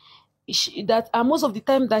most of the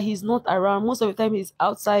time that he's not around, most of the time he's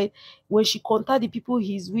outside. When she contact the people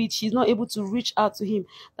he's with, she's not able to reach out to him.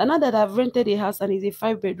 And now that I've rented a house, and it's a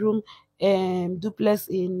 5-bedroom duplex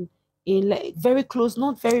in like very close,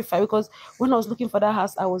 not very far, because when I was looking for that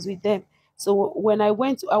house, I was with them. So when I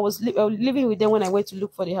went, I was living with them when I went to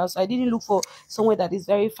look for the house. So I didn't look for somewhere that is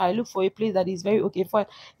very far. I looked for a place that is very okay for.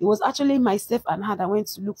 It was actually myself and her that went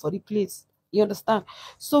to look for the place. You understand?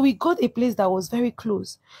 So we got a place that was very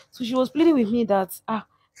close. So she was pleading with me that,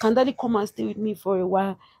 can daddy come and stay with me for a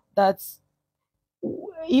while? That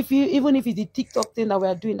even if it's the TikTok thing that we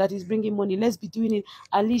are doing that is bringing money, let's be doing it.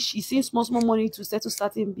 At least she's seeing small money to settle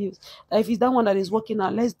certain bills. That if it's that one that is working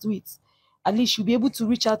out, let's do it. At least she'll be able to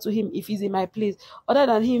reach out to him if he's in my place. Other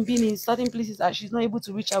than him being in certain places that she's not able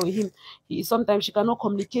to reach out with him, sometimes she cannot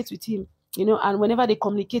communicate with him. And whenever they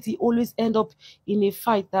communicate, he always end up in a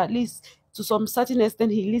fight. That at least to some certain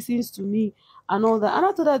extent he listens to me and all that. And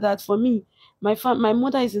I told her that for me, my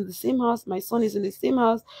mother is in the same house, my son is in the same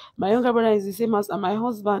house, my younger brother is in the same house, and my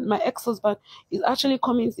husband, my ex-husband, is actually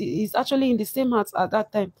in the same house at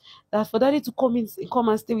that time. That for daddy to come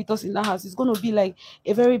and stay with us in that house is going to be like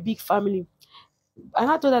a very big family.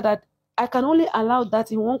 And I told her that I can only allow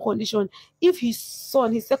that in one condition: if his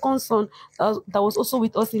second son, that was also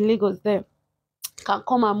with us in Lagos there, can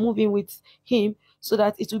come and move in with him, so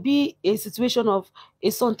that it will be a situation of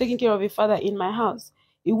a son taking care of a father in my house.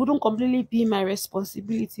 It wouldn't completely be my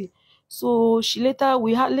responsibility. So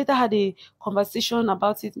we later had a conversation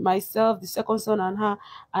about it, myself, the second son, and her,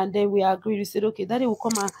 and then we agreed. We said, okay, daddy will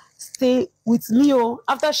come and stay with me.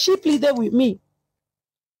 After she pleaded with me,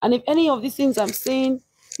 and if any of these things I'm saying,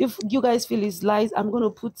 if you guys feel is lies, I'm going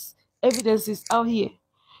to put evidences out here.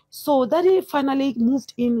 So daddy finally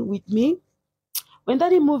moved in with me. When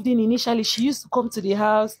daddy moved in initially, she used to come to the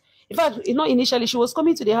house. In fact, not initially, she was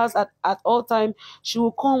coming to the house at all time. She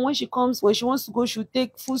will come. When she comes, when she wants to go, she'll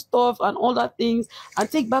take food stuff and all that things and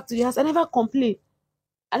take back to the house. I never complained.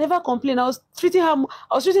 I was treating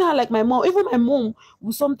her like my mom. Even my mom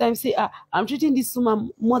would sometimes say, I'm treating this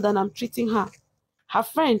woman more than I'm treating her. Her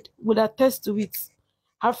friend would attest to it.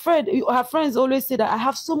 Her friends always say that I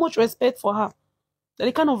have so much respect for her.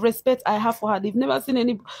 The kind of respect I have for her, they've never seen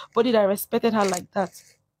anybody that respected her like that.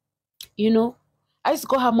 You know, I used to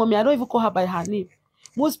call her mommy. I don't even call her by her name.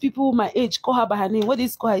 Most people my age call her by her name. What they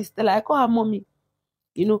call her is Stella. I call her mommy.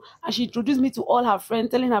 You know, and she introduced me to all her friends,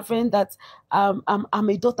 telling her friend that I'm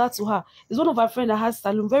a daughter to her. It's one of her friends that has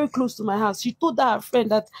salon very close to my house. She told her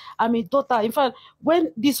friend that I'm a daughter. In fact,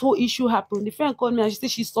 when this whole issue happened, the friend called me and she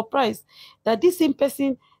said she's surprised that this same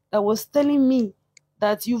person that was telling me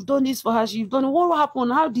that you've done this for her, you've done it. What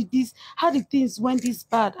happened? How did things went this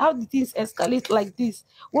bad? How did things escalate like this?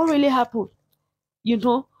 What really happened? You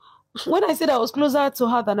know, when I said I was closer to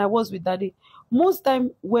her than I was with daddy, most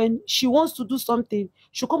time when she wants to do something,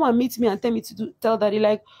 she'll come and meet me and tell me to tell daddy.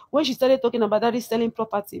 Like when she started talking about daddy selling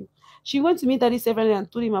property, she went to meet daddy severally and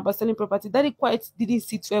told him about selling property. Daddy quite didn't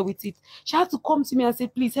sit well with it. She had to come to me and say,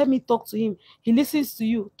 please help me talk to him. He listens to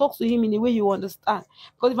you. Talk to him in a way you understand.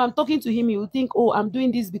 Because if I'm talking to him, he will think, oh, I'm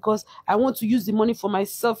doing this because I want to use the money for my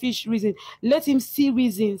selfish reason. Let him see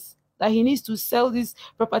reasons that he needs to sell this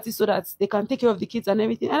property so that they can take care of the kids and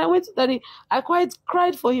everything. And I went to daddy. I quite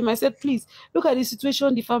cried for him. I said, please, look at the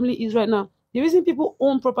situation the family is right now. The reason people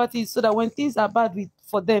own property is so that when things are bad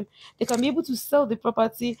for them, they can be able to sell the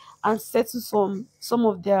property and settle some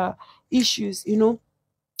of their issues, you know.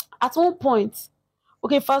 At one point,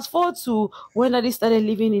 okay, fast forward to when daddy started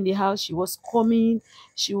living in the house, she was coming,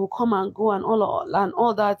 she will come and go and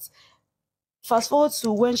all that. Fast forward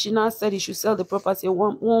to when she now said he should sell the property,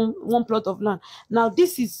 one plot of land. Now,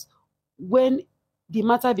 this is when the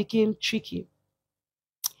matter became tricky.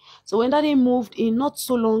 So when daddy moved in, not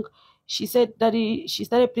so long, she said she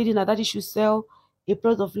started pleading that daddy should sell a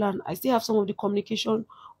plot of land. I still have some of the communication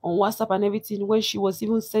on WhatsApp and everything when she was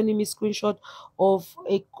even sending me screenshot of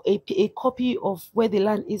a copy of where the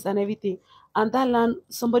land is and everything. And that land,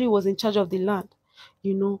 somebody was in charge of the land,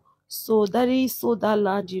 you know. So daddy sold that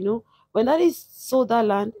land, you know. When daddy sold that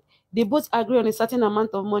land, they both agree on a certain amount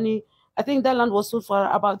of money. I think that land was sold for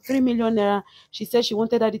about 3 million naira. She said she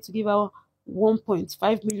wanted daddy to give her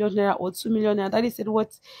 1.5 million naira or 2 million naira. Daddy said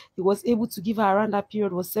what he was able to give her around that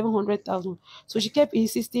period was 700,000. So she kept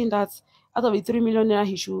insisting that out of the 3 million naira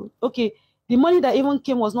he should, okay, the money that even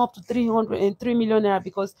came was not up to 303 million naira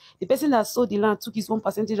because the person that sold the land took his own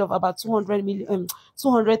percentage of about 200,000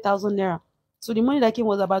 naira. So the money that came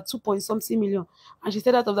was about 2 point something million. And she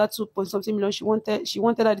said out of that 2 point something million, she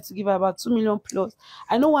wanted daddy to give her about 2 million plus.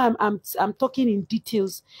 I know why I'm talking in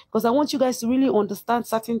details because I want you guys to really understand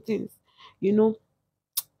certain things, you know.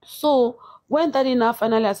 So when daddy now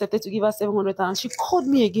finally accepted to give her 700,000, she called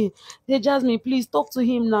me again. Hey Jasmine, please talk to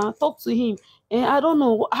him now. Talk to him. And I don't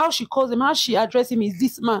know how she calls him, how she addresses him is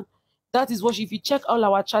this man. That is what if you check all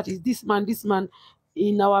our chat is this man.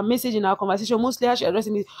 In our message, in our conversation, mostly how she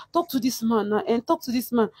addressing me, talk to this man now and talk to this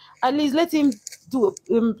man. At least let him do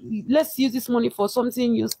let's use this money for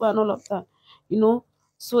something useful and all of that, you know.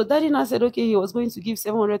 So daddy now said okay, he was going to give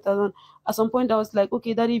 700,000. At some point I was like,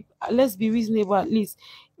 okay daddy, let's be reasonable. At least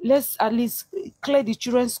let's at least clear the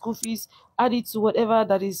children's school fees, add it to whatever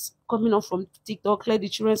that is coming up from TikTok, clear the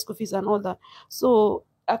children's school fees and all that. So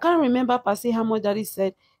I can't remember per se how much daddy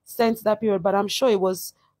said sent that period, but I'm sure it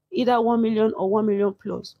was either 1 million or 1 million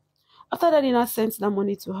plus. After daddy now sent that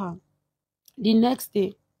money to her, the next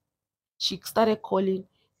day she started calling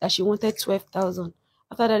that she wanted 12,000.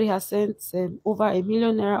 After daddy had sent over a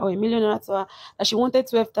million naira or a million naira to her, that she wanted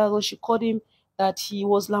 12,000, she called him that he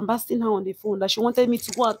was lambasting her on the phone, that she wanted me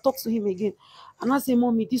to go and talk to him again. And I said,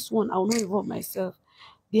 mommy, this one I will not involve myself.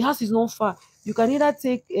 The house is not far. You can either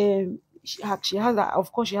take she has a,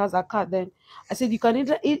 of course she has a car. Then I said you can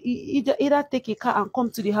either take a car and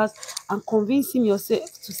come to the house and convince him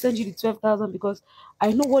yourself to send you the 12,000, because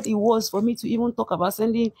I know what it was for me to even talk about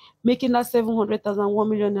making that 700,000 1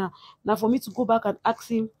 million now for me to go back and ask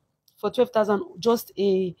him for 12,000 just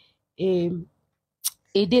a day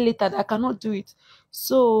later, that I cannot do it.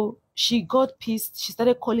 So she got pissed. She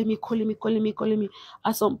started calling me.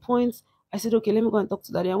 At some point I said, okay, let me go and talk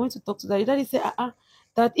to daddy. I went to talk to daddy. Daddy said,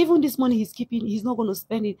 that even this money he's keeping, he's not going to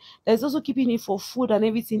spend it. There's also keeping it for food and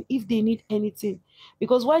everything if they need anything.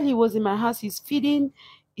 Because while he was in my house, he's feeding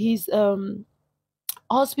his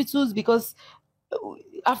hospitals, because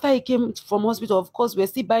after he came from hospital, of course, we're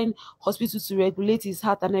still buying hospitals to regulate his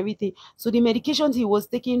heart and everything. So the medications he was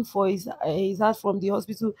taking for his heart from the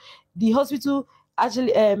hospital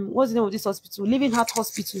actually, what's the name of this hospital? Living Heart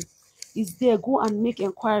Hospital is there. Go and make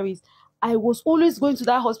inquiries. I was always going to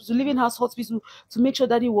that hospital, Living Heart Hospital, to make sure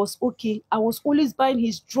that he was okay. I was always buying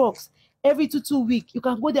his drugs every two weeks. You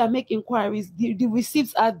can go there and make inquiries. The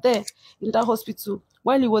receipts are there in that hospital.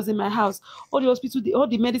 while he was in my house. All the hospital, all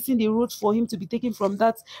the medicine they wrote for him to be taken from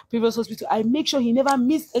that previous hospital, I make sure he never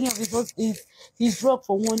missed any of his drug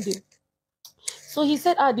for one day. So he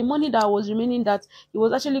said, the money that was remaining, that he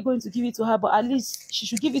was actually going to give it to her, but at least she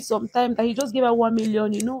should give it some time, that he just gave her 1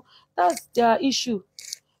 million, that's their issue.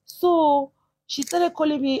 So she started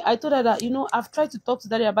calling me. I told her that, I've tried to talk to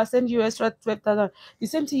daddy about sending you extra 12,000. The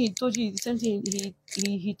same thing he told you, the same thing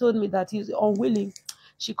he told me, that he's unwilling.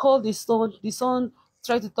 She called the son. The son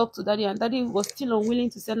tried to talk to daddy, and daddy was still unwilling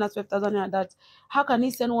to send her 12,000 naira. That how can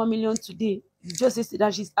he send 1 million today? Just yesterday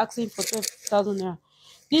that she's asking for 12,000 naira.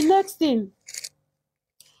 The next thing,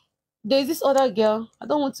 there's this other girl. I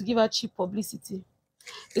don't want to give her cheap publicity.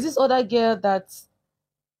 There's this other girl that,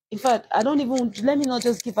 in fact, let me not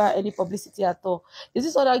just give her any publicity at all. There's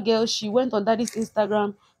this other girl, she went on daddy's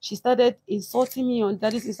Instagram. She started insulting me on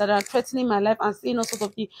daddy's Instagram, threatening my life and saying all sorts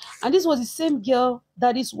of things. And this was the same girl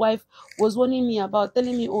daddy's wife was warning me about,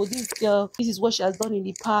 telling me, oh, this girl, this is what she has done in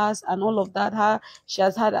the past and all of that. She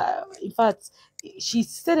has had, in fact, she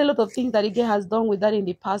said a lot of things that the girl has done with that in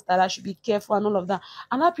the past, that I should be careful and all of that.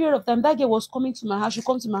 And that period of time, that girl was coming to my house. She would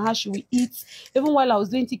come to my house, she would eat. Even while I was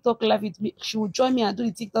doing TikTok live with me, she would join me and do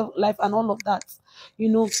the TikTok live and all of that,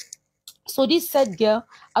 So this said girl,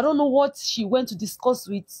 I don't know what she went to discuss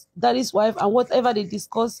with daddy's wife, and whatever they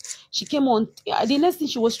discussed, she came on. The next thing,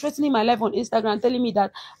 she was threatening my life on Instagram, telling me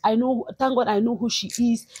that I know, thank God I know who she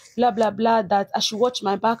is, blah, blah, blah, that I should watch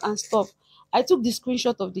my back and stuff. I took the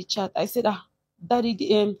screenshot of the chat. I said, daddy,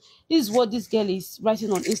 this is what this girl is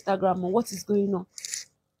writing on Instagram, or what is going on.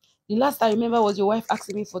 The last I remember was your wife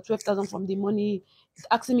asking me for 12,000 from the money,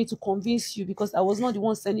 asking me to convince you, because I was not the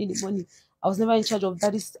one sending the money. I was never in charge of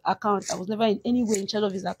daddy's account. I was never in any way in charge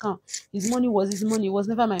of his account. His money was his money. It was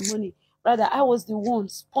never my money. Rather, I was the one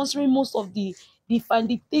sponsoring most of the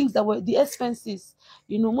things that were the expenses.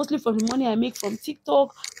 Mostly from the money I make from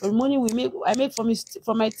TikTok, from the money I make from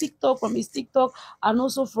my TikTok, from his TikTok, and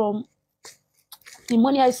also from the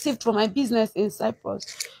money I saved from my business in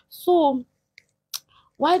Cyprus. So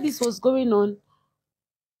while this was going on,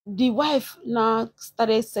 the wife now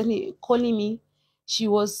started calling me. She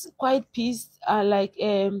was quite pissed,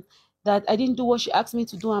 that I didn't do what she asked me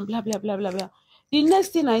to do, and blah, blah, blah, blah, blah. The next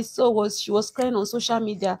thing I saw was she was crying on social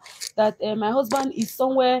media that my husband is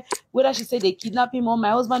somewhere, whether she said they kidnapped him or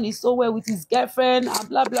my husband is somewhere with his girlfriend, and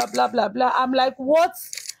blah, blah, blah, blah, blah. I'm like, what?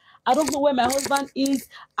 I don't know where my husband is.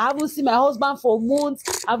 I haven't seen my husband for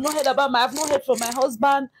months. I've not heard from my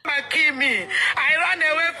husband. Kill me. I ran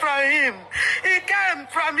away from him. He came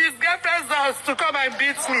from his girlfriend's house to come and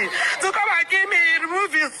beat me. To come and kill me. He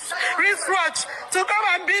removed his wristwatch to come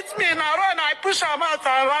and beat me. And I run, I push him out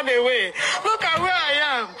and run away. Look at where I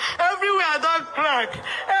am. Everywhere don't crack.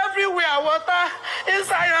 Everywhere water.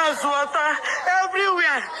 Inside house water.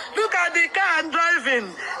 Everywhere. Look at the car I'm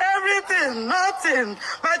driving. Everything. Nothing.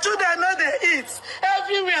 My children know they eat.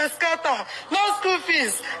 Everywhere scatter. No school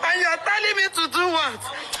fees. And you're telling me to do what?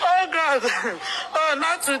 Oh God. Oh,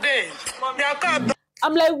 not today.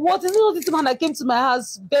 I'm like, what? Is it not this man that came to my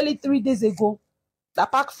house barely 3 days ago,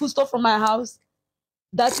 that packed food stuff from my house,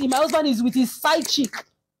 that my husband is with his side chick?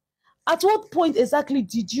 At what point exactly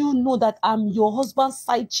did you know that I'm your husband's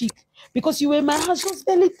side chick? Because you were in my house just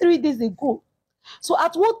barely 3 days ago. So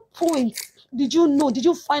at what point did you know? Did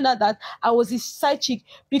you find out that I was his side chick?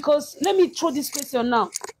 Because let me throw this question now.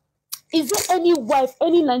 Is there any wife,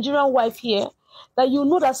 any Nigerian wife here, that you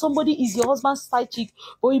know that somebody is your husband's side chick,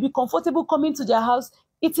 or you'll be comfortable coming to their house,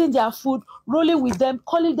 eating their food, rolling with them,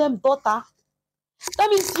 calling them daughter? That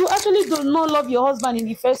means you actually do not love your husband in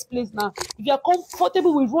the first place now. If you are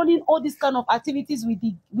comfortable with running all these kind of activities with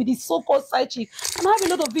the so-called side chick. And I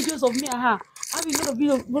have a lot of videos of me and her. I have a lot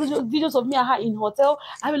of videos of me and her in hotel.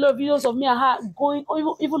 I have a lot of videos of me and her going,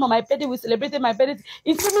 even on my birthday, we celebrated my birthday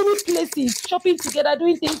in so many places, shopping together,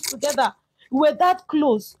 doing things together. We were that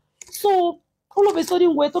close. So all of a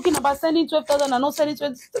sudden, we're talking about sending 12,000 and not sending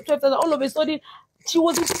 12,000. All of a sudden, she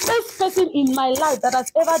was the first person in my life that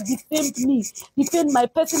has ever defamed me, defamed my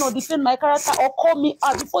person, or defamed my character, or called me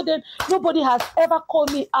out. Before then, nobody has ever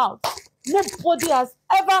called me out. Nobody has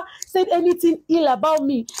ever said anything ill about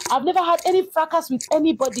me. I've never had any fracas with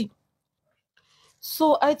anybody.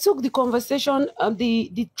 So I took the conversation,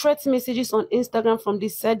 the threat messages on Instagram from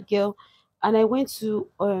this said girl, and I went to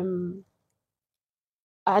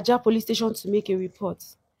Aja police station to make a report.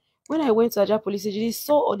 When I went to Aja police station, they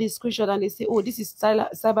saw all the screenshot and they say, oh, this is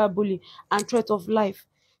cyberbullying and threat of life.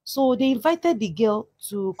 So they invited the girl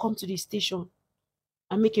to come to the station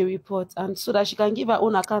and make a report, and so that she can give her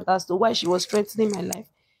own account as to why she was threatening my life.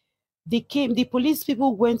 The police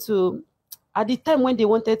people went to, at the time when they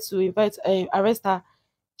wanted to arrest her,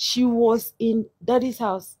 she was in daddy's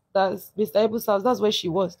house. That's Mr. Ibu's house. That's where she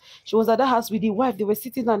was. She was at that house with the wife. They were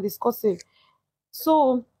sitting and discussing.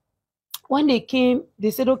 So when they came, they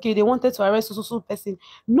said, okay, they wanted to arrest so person.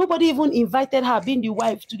 Nobody even invited her, being the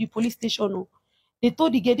wife, to the police station. No. They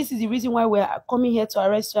told the girl, this is the reason why we're coming here to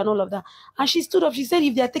arrest you and all of that. And she stood up. She said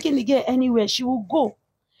if they're taking the girl anywhere, she will go.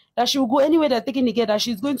 That she will go anywhere they're taking the girl, that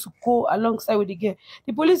she's going to go alongside with the girl.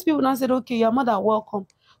 The police people now said, okay, your mother, welcome.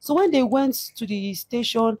 So when they went to the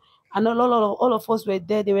station and all of us were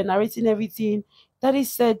there, they were narrating everything. Daddy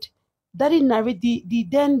said, Daddy narrate the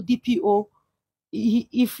then DPO,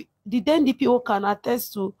 if the then DPO can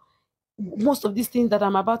attest to most of these things that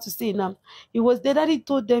I'm about to say now. He was there. Daddy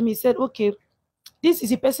told them, he said, okay, this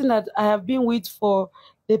is a person that I have been with for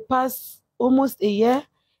the past almost a year.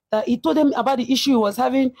 That he told them about the issue he was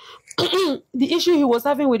having, the issue he was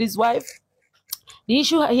having with his wife, the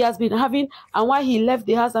issue he has been having, and why he left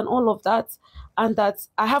the house and all of that, and that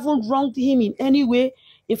I haven't wronged him in any way.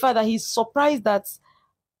 In fact, that he's surprised that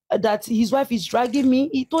his wife is dragging me.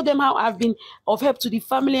 He told them how I've been of help to the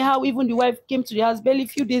family, how even the wife came to the house barely a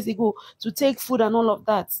few days ago to take food and all of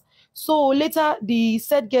that. So later, the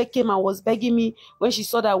said girl came and was begging me when she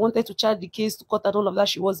saw that I wanted to charge the case to court and all of that.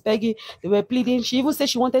 She was begging. They were pleading. She even said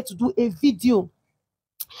she wanted to do a video.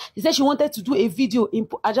 She said she wanted to do a video in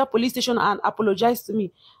Aja police station and apologize to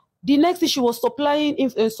me. The next thing, she was supplying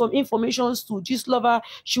some information to Gistlover.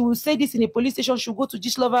 She will say this in a police station. She'll go to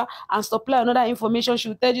Gistlover and supply another information.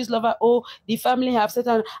 She'll tell Gistlover, oh, the family have set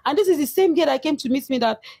her. And this is the same girl that came to meet me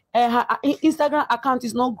that her Instagram account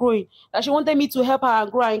is not growing. That she wanted me to help her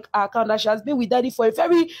and grow her account. That she has been with daddy for a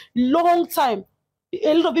very long time.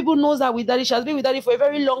 A lot of people knows that with daddy. She has been with daddy for a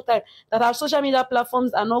very long time. That her social media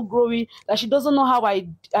platforms are not growing. That she doesn't know how I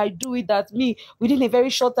do it. That me, within a very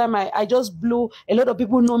short time, I just blew. A lot of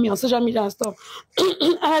people know me on social media and stuff.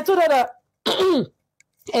 And I told her that,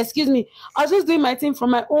 excuse me, I was just doing my thing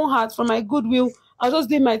from my own heart, from my goodwill. I was just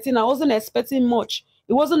doing my thing. I wasn't expecting much.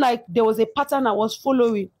 It wasn't like there was a pattern I was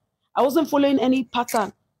following. I wasn't following any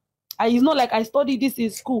pattern. It's not like I studied this in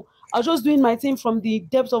school. I was just doing my thing from the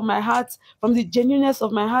depths of my heart, from the genuineness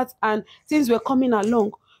of my heart, and things were coming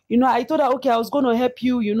along. You know, I told her, okay, I was going to help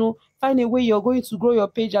you, you know, find a way you're going to grow your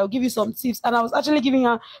page. I'll give you some tips. And I was actually giving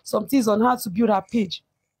her some tips on how to build her page.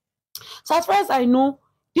 So as far as I know,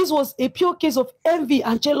 this was a pure case of envy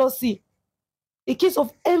and jealousy. A case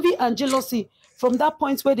of envy and jealousy from that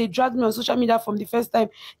point where they dragged me on social media from the first time.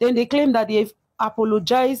 Then they claimed that they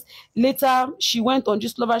apologized. Later, she went on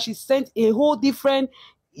Gistlover. She sent a whole different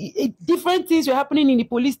things were happening in the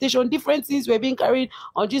police station. Different things were being carried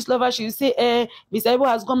on Gistlover. She would say, Mr. Ibu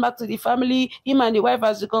has gone back to the family. Him and the wife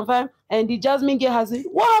has reconfirmed. And the Jasmine girl has...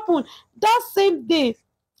 What happened? That same day,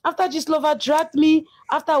 after Gistlover dragged me,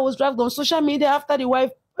 after I was dragged on social media, after the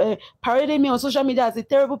wife paraded me on social media as a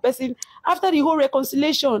terrible person, after the whole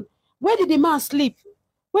reconciliation, where did the man sleep?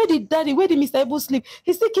 Where did Mr. Ibu sleep?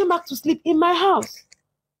 He still came back to sleep in my house.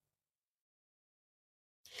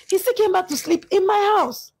 He still came back to sleep in my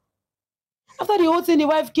house. After the whole thing, the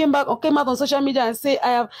wife came back or came out on social media and say, I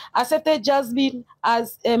have accepted Jasmine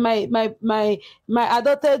as my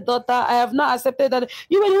adopted daughter. I have not accepted that.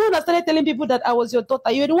 You were the one that started telling people that I was your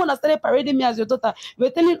daughter. You were the one that started parading me as your daughter. You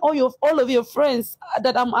were telling all of your friends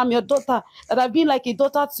that I'm your daughter, that I've been like a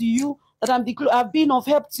daughter to you, that I've been of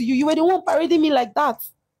help to you. You were the one parading me like that.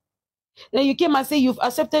 Then you came and say you've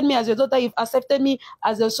accepted me as your daughter, you've accepted me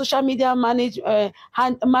as a social media manager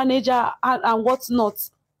and what's not.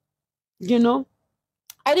 You know,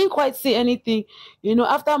 I didn't quite say anything. You know,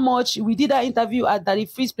 after much, we did that interview at Daddy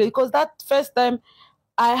Free's place because that first time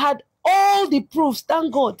I had all the proofs,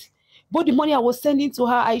 thank God. Both the money I was sending to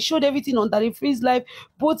her, I showed everything on Daddy Free's life.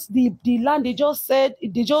 Both the land they just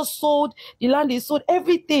sold, the land they sold,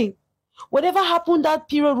 everything. Whatever happened that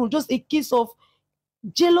period was just a case of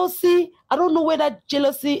jealousy. I don't know where that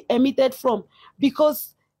jealousy emitted from,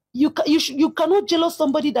 because you cannot jealous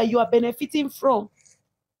somebody that you are benefiting from.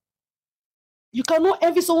 You cannot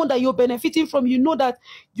envy someone that you're benefiting from. You know that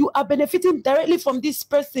you are benefiting directly from this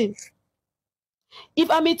person. If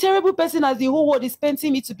I'm a terrible person as the whole world is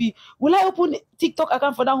painting me to be, will I open a TikTok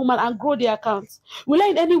account for that woman and grow the account? Will I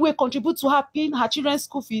in any way contribute to her paying her children's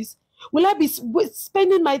school fees? Will I be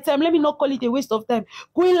spending my time, let me not call it a waste of time,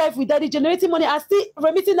 going live with daddy, generating money and still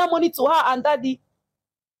remitting that money to her and daddy?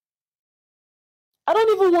 I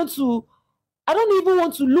don't even want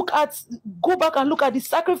to go back and look at the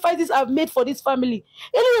sacrifices I've made for this family.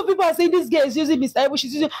 A lot of people are saying this girl is using Mr. Ibu.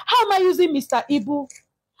 She's using, how am I using Mr. Ibu?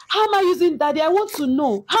 How am I using daddy? I want to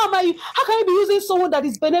know. How can you be using someone that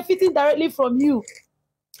is benefiting directly from you?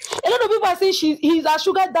 A lot of people are saying he's a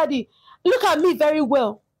sugar daddy. Look at me very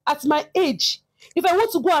well. At my age, If I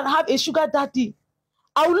want to go and have a sugar daddy,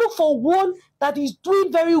 I will look for one that is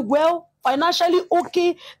doing very well, financially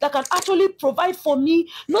okay, that can actually provide for me,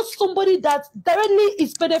 not somebody that directly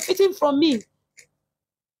is benefiting from me.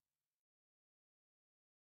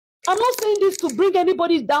 I'm not saying this to bring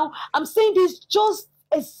anybody down. I'm saying this just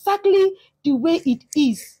exactly the way it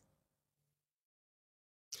is.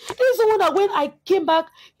 This is the one that when I came back,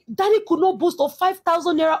 daddy could not boast of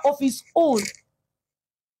 5,000 naira of his own.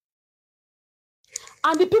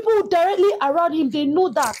 And the people directly around him, they know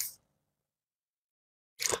that.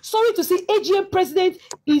 Sorry to say, AGM president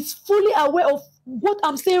is fully aware of what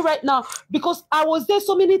I'm saying right now, because I was there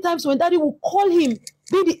so many times when daddy will call him,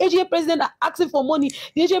 being the AGM president, asking for money.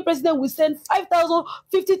 The AGM president will send 5,000,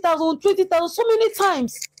 50,000, 20,000, so many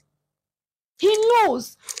times. He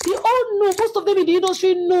knows. They all know. Most of them in the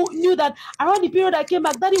industry knew that around the period I came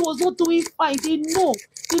back, daddy was not doing fine. They know.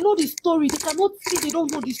 They know the story. They cannot say they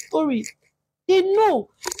don't know the story. They know.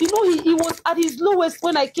 You know, he was at his lowest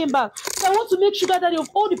when I came back. So I want to make sugar daddy of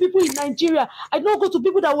all the people in Nigeria. I don't go to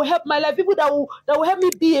people that will help my life, people that will help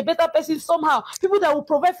me be a better person somehow, people that will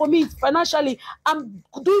provide for me financially. I'm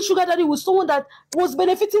doing sugar daddy with someone that was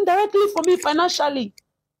benefiting directly from me financially.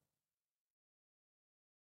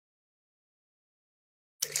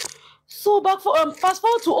 So fast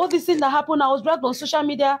forward to all these things that happened. I was dragged on social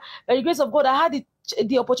media. By the grace of God, I had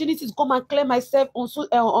the opportunity to come and clear myself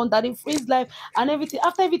on Daddy Free's life and everything.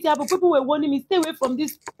 After everything happened, people were warning me, stay away from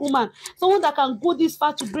this woman. Someone that can go this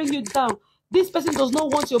far to bring you down. This person does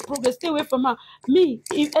not want your progress. Stay away from her. Me,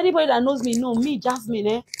 if anybody that knows me, know me,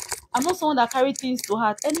 Jasmine, I'm not someone that carry things to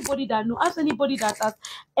heart. Anybody that knows, ask anybody that has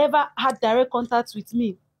ever had direct contact with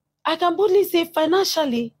me. I can boldly say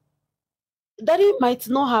financially, daddy might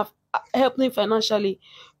not have helped me financially,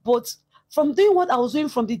 but from doing what I was doing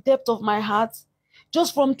from the depth of my heart,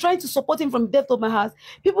 just from trying to support him from the depth of my heart,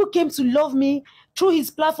 people came to love me through his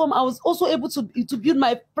platform. I was also able to build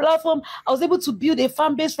my platform. I was able to build a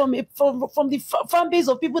fan base from the fan base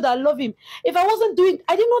of people that love him. If I wasn't doing,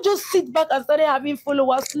 I did not just sit back and started having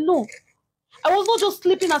followers. No. I was not just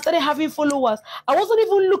sleeping and started having followers. I wasn't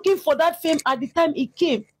even looking for that fame at the time it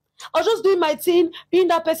came. I was just doing my thing, being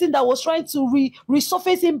that person that was trying to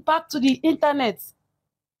resurface him back to the internet.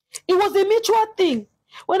 It was a mutual thing.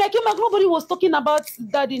 When I came back, nobody was talking about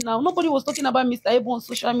daddy now. Nobody was talking about Mr. Ebo on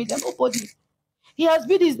social media. Nobody. He has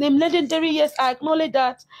built his name legendary. Yes, I acknowledge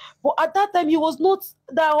that. But at that time, he was not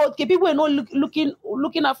that hot. Okay, people were not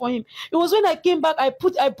looking out for him. It was when I came back, I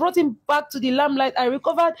brought him back to the limelight. I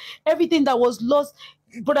recovered everything that was lost.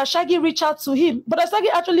 Brother Shaggy reached out to him. Brother Shaggy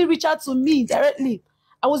actually reached out to me directly.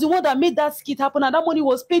 I was the one that made that skit happen, and that money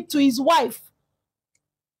was paid to his wife.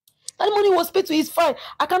 That money was paid to his wife.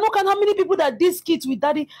 I cannot count how many people that did skits with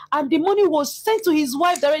daddy, and the money was sent to his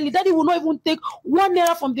wife directly. Daddy will not even take 1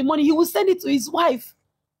 naira from the money. He will send it to his wife.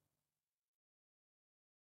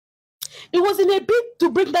 It was in a bid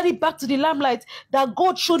to bring daddy back to the limelight that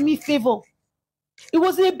God showed me favor. It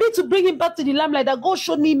was in a bid to bring him back to the limelight that God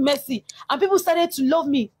showed me mercy, and people started to love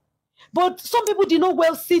me. But some people did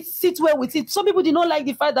not sit well with it. Some people did not like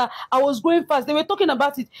the fact that I was going fast. They were talking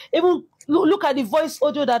about it. Even look at the voice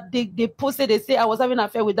audio that they posted. They say I was having an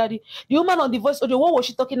affair with daddy. The woman on the voice audio, what was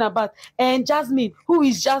she talking about? And Jasmine, who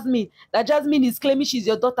is Jasmine? That Jasmine is claiming she's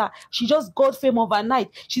your daughter. She just got fame overnight.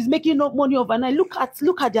 She's making no money overnight.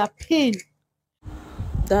 Look at their pain.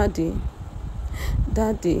 Daddy,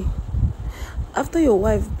 after your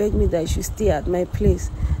wife begged me that I should stay at my place,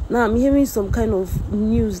 now I'm hearing some kind of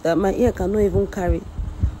news that my ear cannot even carry.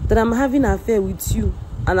 That I'm having an affair with you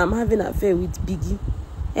and I'm having an affair with Biggie.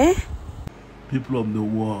 Eh? People of the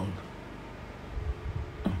world,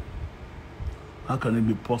 how can it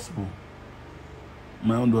be possible?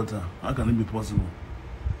 My own daughter, how can it be possible?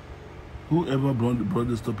 Whoever brought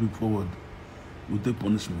this topic forward will take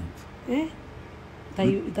punishment. Eh?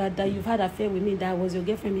 That you've had an affair with me, that I was your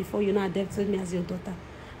girlfriend before you now adopted me as your daughter.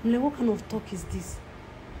 I'm like, what kind of talk is this?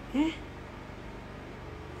 Eh?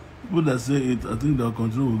 People that say it, I think they'll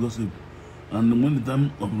continue with gossip. And when the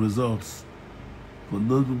time of results, for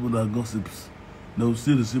those people that gossips, they will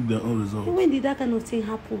still receive their own results. When did that kind of thing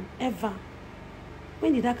happen? Ever?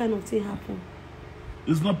 When did that kind of thing happen?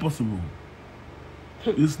 It's not possible.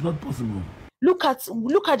 It's not possible. Look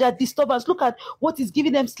at their disturbance. Look at what is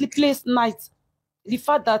giving them sleepless nights. The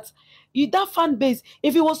fact that that fan base,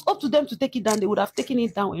 if it was up to them to take it down, they would have taken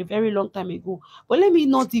it down a very long time ago. But let me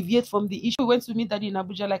not deviate from the issue. We went to meet daddy in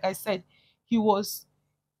Abuja. Like I said, he was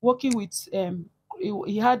working with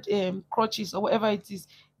he had crutches or whatever it is,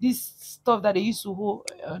 this stuff that they used to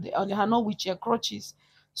hold on the hand wheelchair, crutches.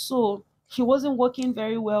 So He wasn't working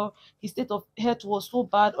very well. His state of health was so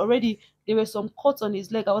bad already. There were some cuts on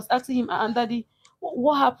his leg. I was asking him, and daddy,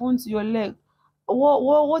 what happened to your leg?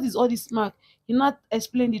 What is all this mark? He not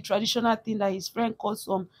explained the traditional thing that his friend called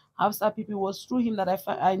some Hausa people. It was through him that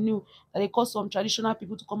I knew that they called some traditional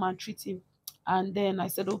people to come and treat him. And then I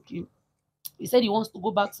said, okay. He said he wants to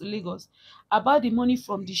go back to Lagos. About the money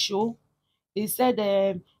from the show, they said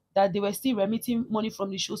that they were still remitting money from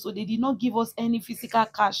the show, so they did not give us any physical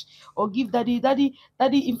cash or give daddy.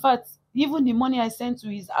 In fact, even the money I sent to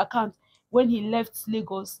his account when he left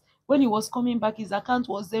Lagos, when he was coming back, his account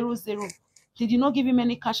was 0 0. They did not give him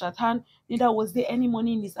any cash at hand, neither was there any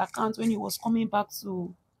money in his account when he was coming back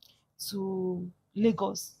to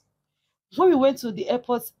Lagos. When we went to the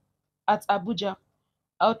airport at Abuja,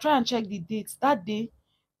 I'll try and check the dates. That day,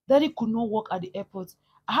 daddy could not work at the airport.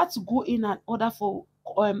 I had to go in and order for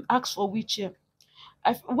ask for wheelchair.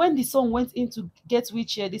 When the son went in to get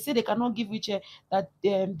wheelchair, they said they cannot give wheelchair, that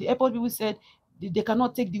the airport people said they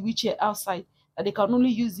cannot take the wheelchair outside, that they can only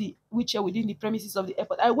use the wheelchair within the premises of the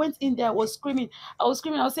airport. I went in there, I was screaming. I was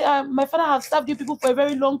saying, my father has served you people for a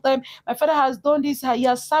very long time. My father has done this, he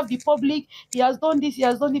has served the public, he has done this, he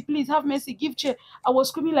has done it. Please have mercy, give chair. I was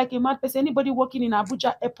screaming like a mad person. Anybody working in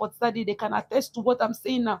Abuja airport that day, they can attest to what I'm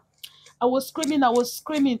saying now. I was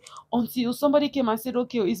screaming until somebody came and said,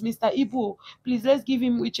 okay, it's Mr. Ibu. Please, let's give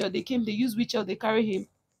him wheelchair. They came, they used wheelchair, they carry him.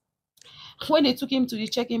 When they took him to the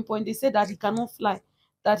check-in point, they said that he cannot fly,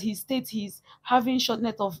 that his state he's having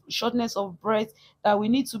shortness of breath, that we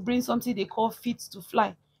need to bring something they call fit to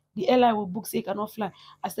fly. The airline will book say he cannot fly.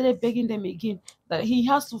 I started begging them again that he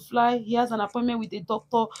has to fly. He has an appointment with a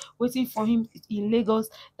doctor waiting for him in Lagos.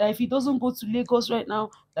 That if he doesn't go to Lagos right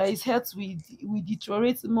now, that his health will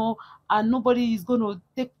deteriorate more, and nobody is going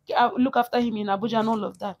to look after him in Abuja and all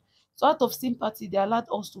of that. So out of sympathy, they allowed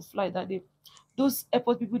us to fly that day. Those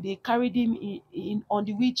airport people, they carried him in on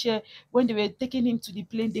the wheelchair. When they were taking him to the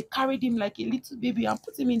plane, they carried him like a little baby and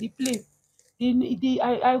put him in the plane.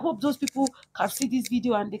 I hope those people can see this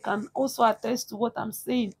video and they can also attest to what I'm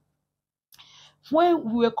saying. When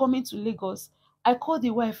we were coming to Lagos, I called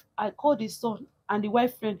the wife, I called the son and the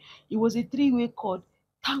wife friend. It was a three-way call.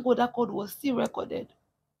 Thank God that call was still recorded.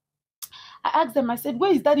 I asked them, I said,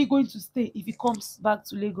 where is daddy going to stay if he comes back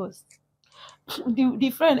to Lagos?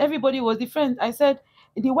 The friend, everybody was the friend. I said,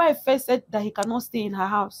 the wife first said that he cannot stay in her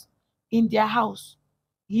house, in their house,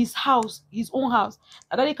 his own house.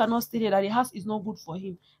 That daddy cannot stay there, that the house is not good for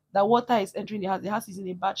him, that water is entering the house is in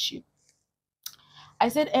a bad shape. I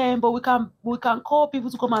said, but we can call people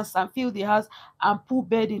to come and fill the house and put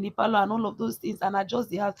bed in the parlor and all of those things and adjust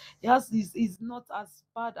the house. The house is not as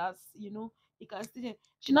bad as, he can stay there.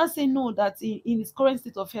 She now say no, that in his current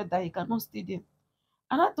state of health that he cannot stay there.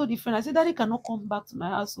 And I told the friend, I said, daddy cannot come back to my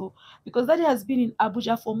house, because daddy has been in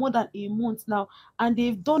Abuja for more than a month now, and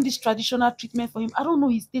they've done this traditional treatment for him. I don't know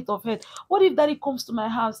his state of health. What if daddy comes to my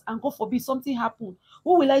house and God forbid something happened?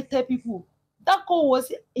 What will I tell people? That call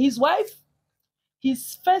was his wife,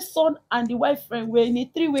 his first son, and the wife friend were in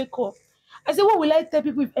a three-way call. I said, what will I tell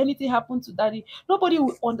people if anything happened to daddy? Nobody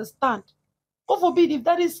will understand. God forbid if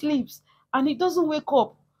daddy sleeps and he doesn't wake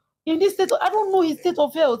up in this state I don't know his state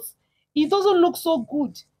of health. He doesn't look so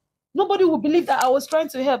good. Nobody will believe that I was trying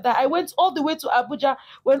to help, that I went all the way to Abuja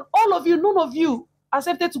when none of you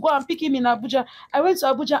accepted to go and pick him in Abuja. I went to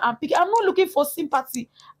Abuja and pick him. I'm not looking for sympathy.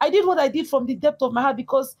 I did what I did from the depth of my heart,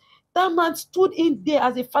 because that man stood in there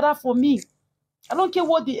as a father for me. I don't care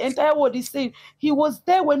what the entire world is saying. He was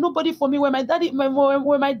there when nobody for me. When my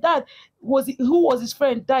dad was, who was his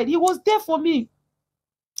friend, died, he was there for me.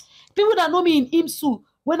 People that know me in IMSU,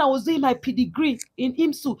 when I was doing my pedigree in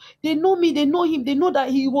IMSU, they know me, they know him, they know that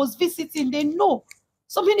he was visiting, they know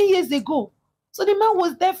so many years ago. So the man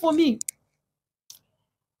was there for me.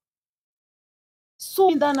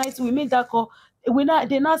 So in that night, we made that call.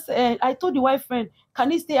 I told the wife friend,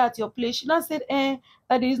 can he stay at your place? She now said, that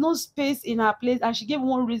there is no space in her place, and she gave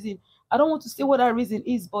one reason. I don't want to say what that reason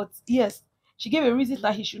is, but yes, she gave a reason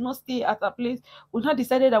that he should not stay at her place. We now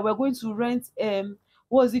decided that we're going to rent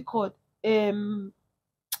what is it called?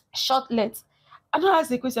 Shortlet. And I asked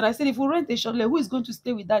the question. I said, if we rent a shortlet, who is going to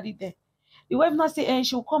stay with daddy there? The wife now said,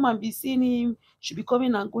 she'll come and be seeing him, she'll be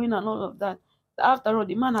coming and going and all of that. After all,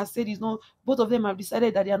 the man has said he's not, both of them have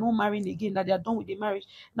decided that they are not marrying again, that they are done with the marriage.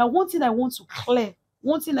 Now, one thing I want to clear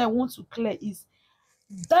is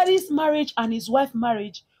daddy's marriage and his wife's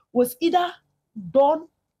marriage was either done,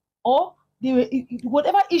 or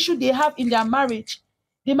whatever issue they have in their marriage,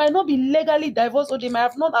 they might not be legally divorced, or they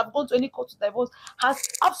might not have gone to any court to divorce, has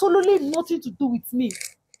absolutely nothing to do with me.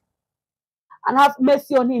 And have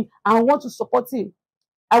mercy on him and want to support him.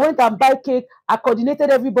 I went and buy cake. I coordinated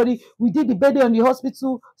everybody. We did the birthday on the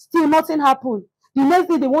hospital. Still nothing happened. The next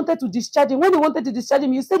day they wanted to discharge him. When they wanted to discharge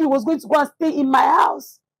him, you said he was going to go and stay in my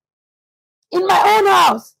house. In my own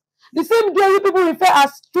house. The same girl you people refer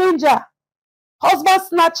as stranger, husband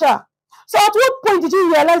snatcher. So at what point did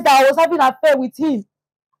you realize that I was having an affair with him?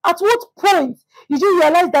 At what point did you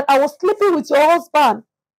realize that I was sleeping with your husband?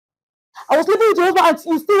 I was sleeping with your husband and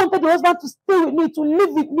you still wanted your husband to stay with me, to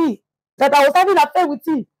live with me. That I was having an affair with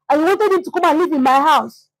him. And you wanted him to come and live in my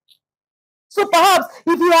house. So perhaps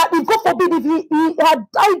if God forbid, if he had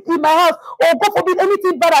died in my house, or God forbid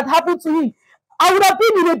anything bad had happened to him, I would have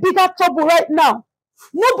been in a bigger trouble right now.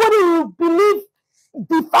 Nobody will believe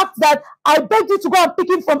the fact that I begged you to go and pick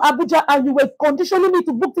him from Abuja and you were conditioning me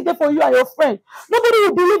to book ticket for you and your friend. Nobody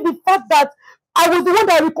will believe the fact that I was the one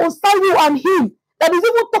that reconciled you and him. That is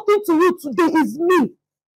even talking to you today is me.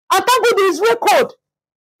 And thank God there is record.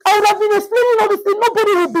 I would have been explaining all this thing.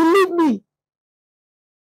 Nobody will believe me.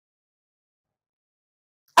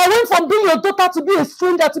 I went from being your daughter to be a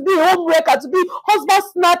stranger, to be a homewrecker, to be husband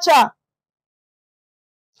snatcher.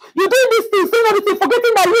 You're doing these things, saying everything,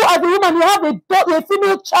 forgetting that you as a woman, you have a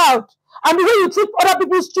female child. And the way you treat other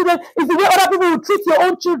people's children is the way other people will treat your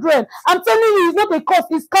own children. I'm telling you, it's not a curse,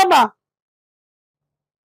 it's karma.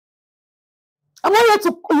 I'm not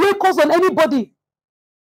here to lay curse on anybody.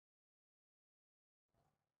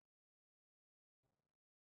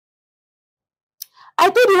 I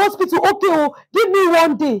told the hospital, okay, give me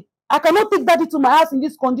 1 day. I cannot take daddy to my house in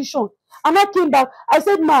this condition. And I came back. I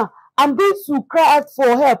said, ma, I'm going to cry out for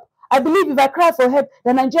help. I believe if I cry for help,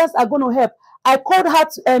 the Nigerians are going to help. I called her,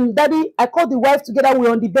 daddy, I called the wife together, we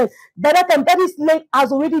were on the bed. By that time, daddy's leg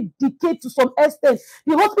has already decayed to some extent.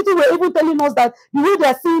 The hospital were even telling us that the way they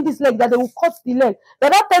are seeing this leg, that they will cut the leg. By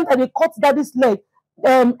that time that they cut daddy's leg,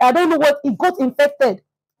 I don't know what, it got infected.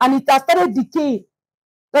 And it has started decaying.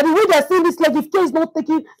 That the way they are seeing this leg, if care is not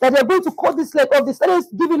taken, that they are going to cut this leg off. They started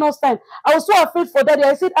giving us time. I was so afraid for daddy.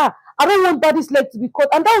 I said, I don't want daddy's leg to be cut.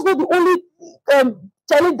 And that was not the only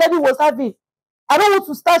challenge daddy was having. I don't want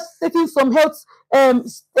to start taking some health,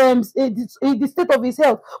 the state of his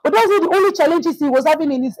health. But that was not the only challenges he was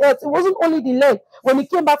having in his health. It wasn't only the leg when he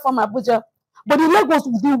came back from Abuja. But the leg was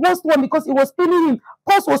the worst one because it was paining him.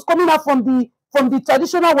 Pus was coming out from the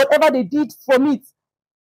traditional whatever they did from it.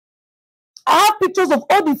 I have pictures of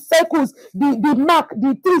all the circles, the mark,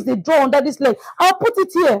 the things they draw under this leg. I'll put it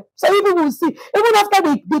here so people will see. Even after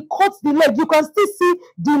they cut the leg, you can still see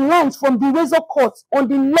the lines from the razor cut on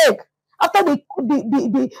the leg. After they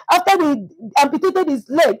amputated his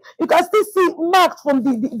leg, you can still see marks from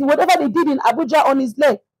the whatever they did in Abuja on his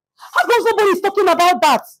leg. How come somebody is talking about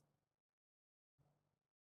that?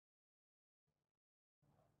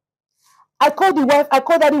 I called the wife, I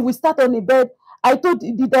called daddy, we start on the bed. I told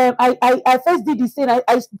I first did the same.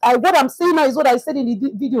 What I'm saying now is what I said in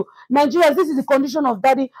the video. Nigerians, this is the condition of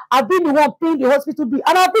daddy. I've been the one paying the hospital bill,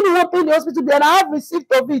 and I've been the one paying the hospital bill, and I have receipt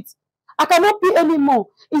of it. I cannot pay anymore.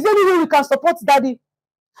 Is there any way we can support daddy?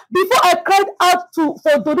 Before I cried out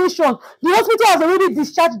for donation, the hospital has already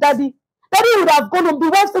discharged daddy. Daddy would have gone home. The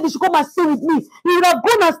wife said he should come and stay with me. He would have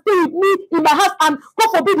gone and stay with me in my house, and God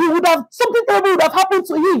forbid, something terrible would have happened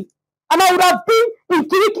to him. And I would have been in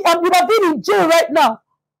Kiriki, I would have been in jail right now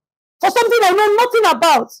for something I know nothing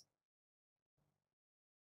about.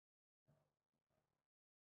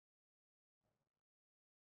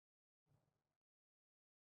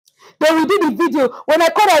 Then we did the video. When I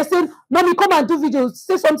called her, I said, Mommy, come and do video.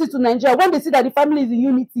 Say something to Nigeria. When they see that the family is in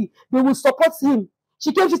unity, they will support him.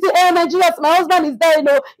 She came, she said, Nigerians, my husband is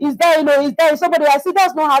there, he's there, he's there. Somebody, I said,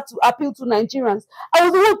 that's not how to appeal to Nigerians. I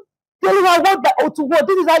was the one telling her what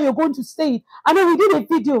this is how you're going to say it. And then we did a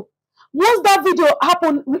video. Once that video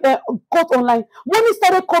happened, got online, money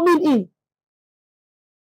started coming in.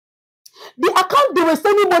 The account they were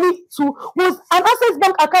sending money to was an Access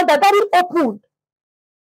Bank account that daddy opened.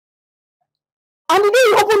 And the day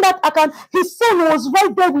he opened that account, his son was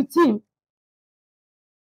right there with him.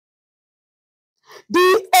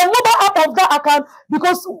 The mobile app of that account,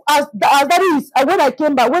 because as daddy is, when I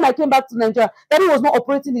came back to Nigeria, daddy was not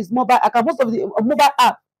operating his mobile account, most of the mobile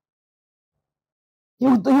app. He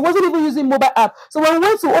wasn't even using mobile app. So when he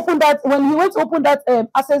went to open that,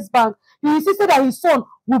 Access Bank, he insisted that his son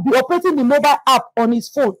would be operating the mobile app on his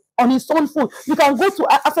phone, on his own phone. You can go to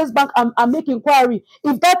Access Bank and make inquiry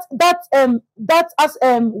if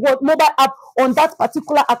what mobile app on that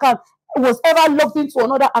particular account was ever logged into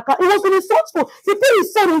another account. It was on his son's phone. He put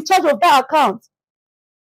his son in charge of that account.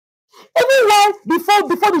 Even while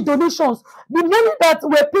before the donations, the money that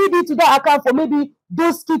were paid into that account for maybe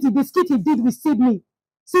those skits, the skit he did with Sydney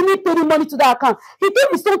see me pay the money to that account. He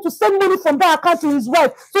told his son to send money from that account to his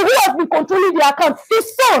wife. So who has been controlling the account?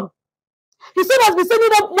 His son. His son has been sending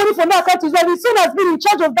that money from that account to his wife. His son has been in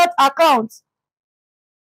charge of that account.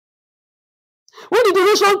 When the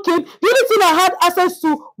donation came, the only thing I had access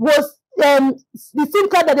to was the SIM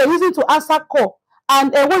card that they're using to answer call.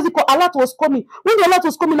 And what's it called? Alert was coming. When the alert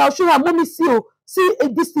was coming, I'll show her, mommy, see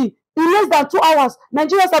this thing. In less than 2 hours,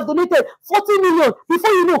 Nigerians have donated 40 million.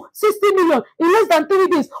 Before you know, 60 million. In less than 3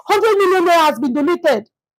 days, 100 million naira has been donated.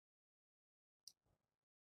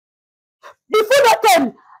 Before that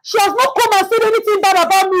time, she has not come and said anything bad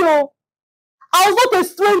about me. Oh. I was not a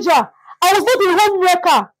stranger. I was not a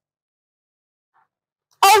homewrecker.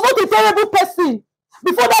 I was not a terrible person.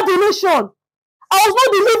 Before that donation, I was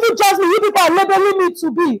not the evil Jasmine you people are labeling me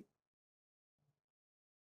to be.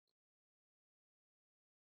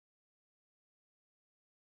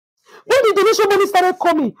 When the donation money started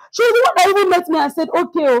coming, she was the one that even met me and said,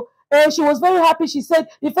 okay, she was very happy. She said,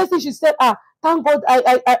 the first thing she said, thank God,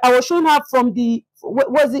 I was showing her from the,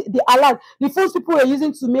 the alert, the phones people were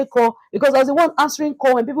using to make call, because I was the one answering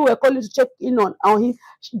call when people were calling to check in on him.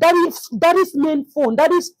 Daddy's main phone,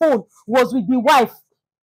 Daddy's phone was with the wife.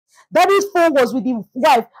 Daddy's phone was with the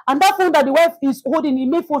wife, and that phone that the wife is holding, the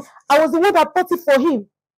main phone, I was the one that bought it for him.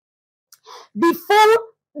 The phone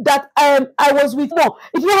that I was with, no,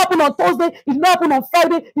 it did not happen on Thursday, it did not happen on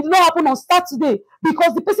Friday, it did not happen on Saturday,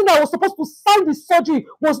 because the person that was supposed to sign the surgery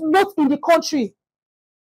was not in the country.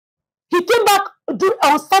 He came back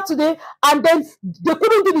on Saturday, and then they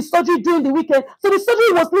couldn't do the surgery during the weekend, so the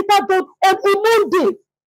surgery was later done on a Monday.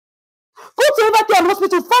 Go to Evercare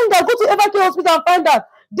Hospital, find out. Go to Evercare Hospital and find out.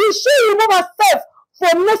 Did she remove herself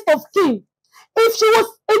from next of kin? If she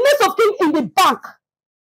was a next of kin in the bank,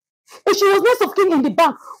 if she was next of kin in the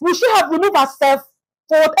bank, would she have removed herself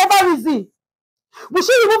for whatever reason? Would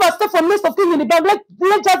she remove herself from next of kin in the bank?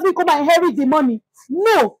 Let Jasmine come and inherit the money?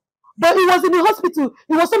 No. But it was in the hospital.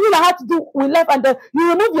 It was something that had to do with life, and then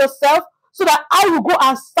you remove yourself so that I will go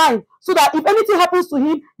and sign. So that if anything happens to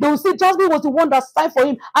him, they will say Jasmine was the one that signed for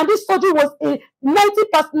him. And this surgery was a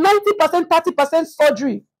 90%, 30%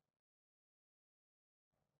 surgery.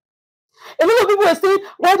 A lot of people were saying,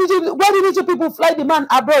 why didn't you people fly the man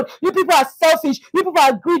abroad? You people are selfish. You people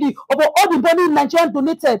are greedy. About all the money Nigerian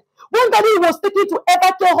donated. When Daddy was taken to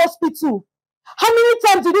Evercare Hospital, how many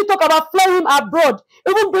times did he talk about flying him abroad?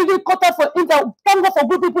 Even bringing quota for Inter, thank God for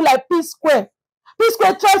good people like P Square. P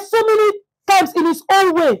Square tried so many times in his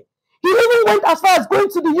own way. He even went as far as going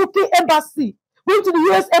to the UK embassy, going to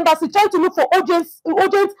the US embassy, trying to look for urgent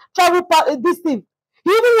travel this thing. He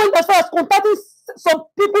even went as far as contacting some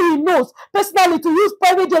people he knows personally to use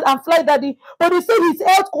private jet and fly Daddy. But they said his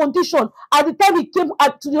health condition at the time he came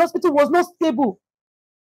to the hospital was not stable.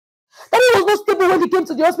 Daddy was not stable when he came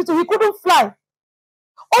to the hospital. He couldn't fly.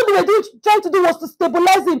 All they were trying to do was to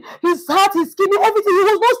stabilize him. His heart, his kidney, everything. He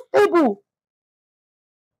was not stable.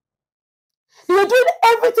 They were doing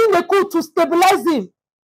everything they could to stabilize him.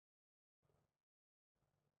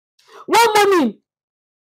 One morning,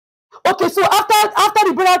 okay, so after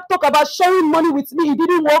the brother talk about sharing money with me, it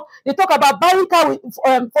didn't work. They talk about buying car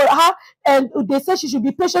for her, and they said she should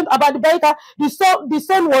be patient about the buying car. The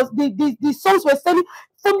sons were selling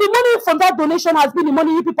from the money from that donation has been the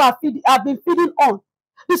money you people have been feeding on.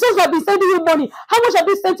 The sons have been sending you money. How much have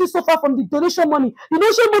they sent you so far from the donation money? The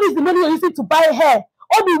donation money is the money you're using to buy hair.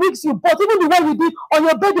 All the wigs you bought, even the one you did on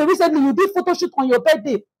your birthday recently, you did photo shoot on your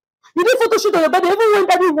birthday. You did photo shoot on your birthday, even when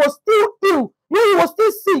Daddy was still ill, when he was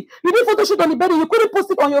still sick. You did photo shoot on the birthday, you couldn't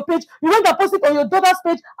post it on your page. You went and posted it on your daughter's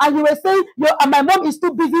page, and you were saying my mom is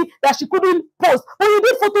too busy that she couldn't post. When you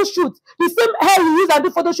did photo shoot, the same hair you use and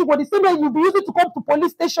do photo shoot was the same hair you'll be using to come to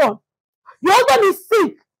police station. Your husband is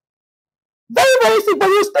sick. Very, very sick,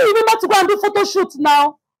 but you still remember to go and do photo shoot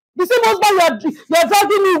now. The same husband you're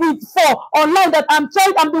dragging me with for online that I'm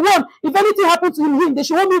the one. If anything happened to him, they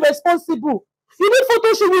should hold me responsible. You did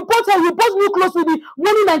photo shoot, you bought new clothes with the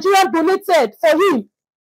money Nigeria donated for him.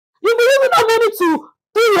 You've been using that money to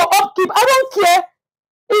do your upkeep. I don't care.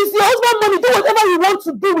 It's your husband's money. Do whatever you want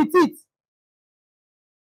to do with it.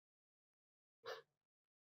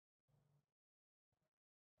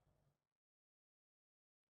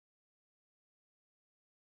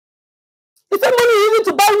 It's the money you're using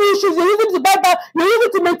to buy new shoes, you're using to buy back, you're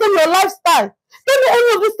using to maintain your lifestyle. Tell me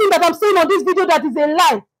any of this thing that I'm saying on this video that is a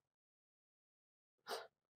lie.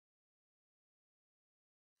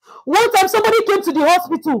 One time somebody came to the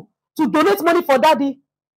hospital to donate money for Daddy.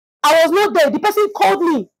 I was not there. The person called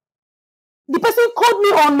me. The person called me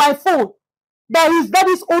on my phone. that his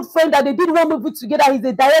daddy's old friend, that they did one movie together. He's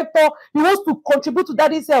a director. He wants to contribute to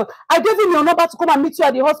daddy's health. I gave him your number to come and meet you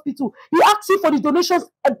at the hospital. He asked you for the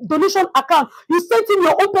donation account. You sent him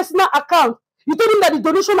your own personal account. You told him that the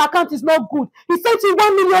donation account is not good. He sent you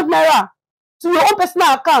 1 million naira to your own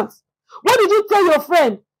personal account. What did you tell your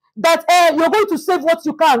friend? That you're going to save what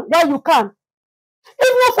you can while you can.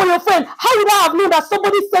 If not for your friend, how would I have known that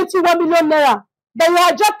somebody sent you 1 million naira? That you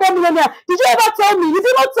had just 1 million naira? Did you ever tell me? You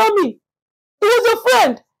did not tell me. It was your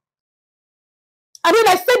friend. And then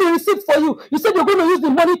I said the receipt for you. You said you're going to use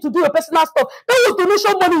the money to do your personal stuff. That was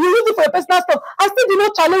donation money. You used it for your personal stuff. I still did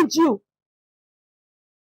not challenge you.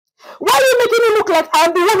 Why are you making me look like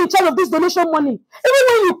I'm the one in charge of this donation money? Even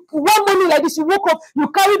when you want money like this, you woke up, you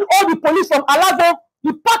carried all the police from Alago,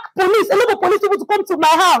 you packed police, a lot of police people to come to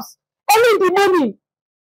my house early in the morning.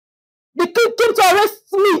 They came to arrest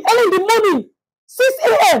me early in the morning, 6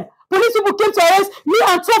 a.m. Police people came to arrest me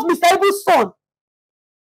and 12 Mr. Ibu's son.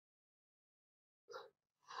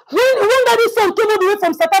 When daddy's son came all the way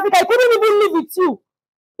from South Africa, he couldn't even live with you.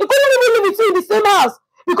 He couldn't even live with you in the same house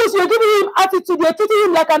because you're giving him attitude, you're treating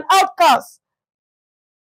him like an outcast.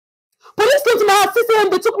 Police came to my house 6 a.m.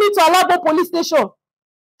 They took me to Alabo police station.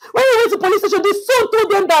 When we went to police station, the son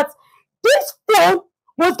told them that this phone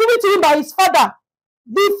was given to him by his father.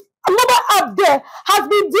 The mobile app there has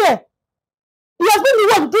been there. He has been the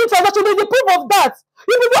one doing transaction. There's a proof of that.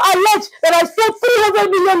 You people allege that I stole 300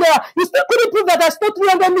 million naira. You still couldn't prove that I stole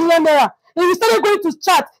 300 million naira. And you started going to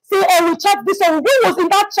chat, say, we chat this one. Who was in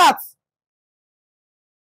that chat?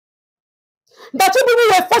 That you people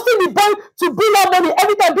were forcing the boy to bring out money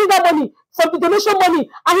every time, bring out money from the donation money.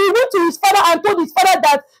 And he went to his father and told his father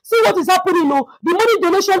that, see what is happening now. The money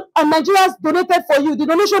donation and Nigerians donated for you. The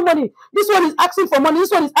donation money. This one is asking for money. This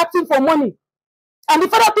one is asking for money. And the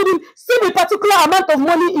father told him, save a particular amount of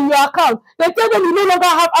money in your account. They tell them you no longer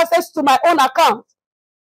have access to my own account.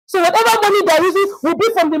 So whatever money they're using will be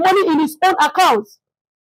from the money in his own account.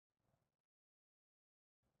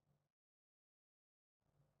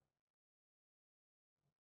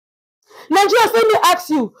 Nigerians, let me ask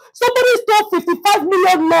you, somebody stole 55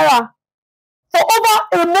 million naira for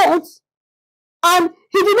over a month and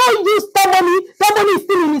he did not use that money. That money is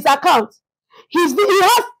still in his account. He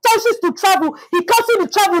has chances to travel. He canceled the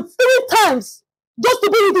travel 3 times just to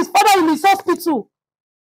be with his father in his hospital.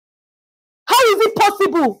 How is it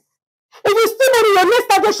possible? If you steal money, your next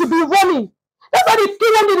target should be running. That's why they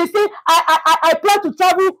kill them. They say, I plan to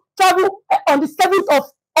travel on the 7th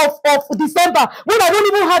of December when I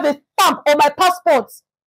don't even have a stamp on my passport.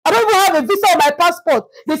 I don't even have a visa on my passport.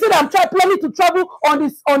 They said I'm planning to travel on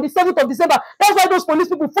the 7th of December. That's why those police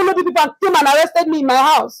people followed the people and came and arrested me in my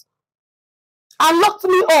house and locked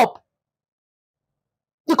me up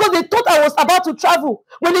because they thought I was about to travel.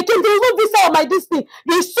 When they came, there was no visa on my destiny.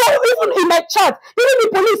 They saw even in my chat, even the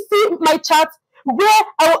police see my chat where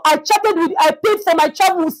I chatted with, I paid for my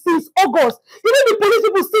travel since August. Even the police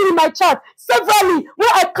people see in my chat severally where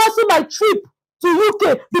I canceled my trip to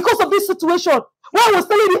UK because of this situation. Where I was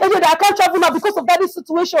telling the agent that I can't travel now because of that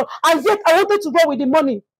situation, and yet I wanted to go with the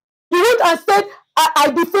money. He went and said, I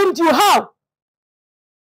defamed you. How?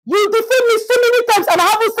 You defamed me so many times and I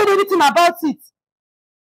haven't said anything about it.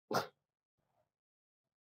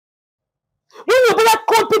 When your brother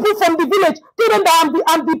called people from the village, told them that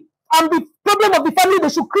I'm the problem of the family, they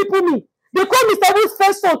should cripple me. They called Mr. Ibu's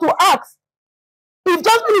first son to ask if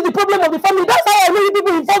Jasmine is the problem of the family. That's how I know you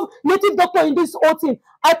people involve native doctor in this whole thing.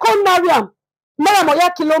 I called Mariam Oya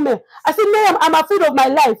Kilome. I said, Mariam, I'm afraid of my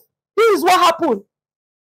life. This is what happened.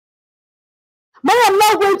 Mariam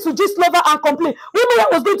now went to Gist Lover and complained. When Mariam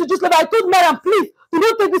was going to Gist Lover, I told Mariam, please, do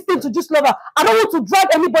not take this thing to Gist Lover. I don't want to drag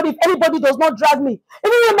anybody if anybody does not drag me.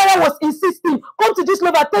 Even when Mariam was insisting, come to Gist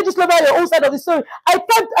Lover, tell Gist Lover your own side of the story. I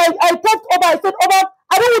typed Oba, I said, Oba,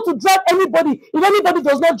 I don't want to drag anybody if anybody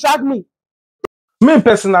does not drag me. Me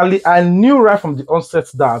personally, I knew right from the onset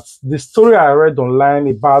that the story I read online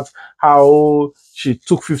about how she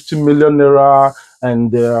took 50 million naira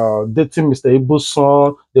and dating Mr. Ibu's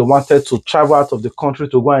son, they wanted to travel out of the country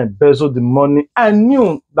to go and embezzle the money. I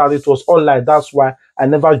knew that it was all lie. That's why I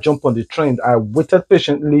never jumped on the train. I waited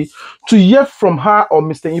patiently to hear from her or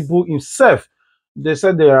Mr. Ibu himself. They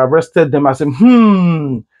said they arrested them. I said,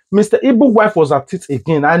 Mr. Ibu's wife was at it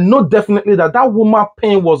again. I know definitely that that woman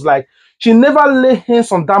pain was like, she never lay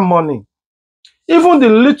hands on that money. Even the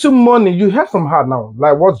little money, you heard from her now,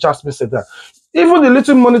 like what Jasmine said that. Even the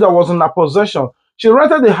little money that was in her possession, she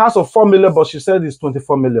rented the house of 4 million, but she said it's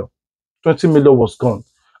 24 million. 20 million was gone.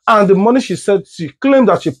 And the money she said, she claimed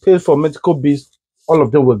that she paid for medical bills, all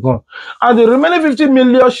of them were gone. And the remaining 50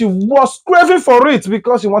 million, she was craving for it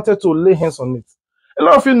because she wanted to lay hands on it. A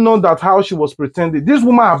lot of you know that how she was pretending. This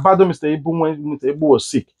woman abandoned Mr. Ibu when Mr. Ibu was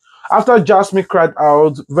sick. After Jasmine cried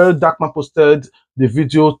out, very dark man posted the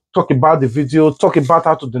video, talk about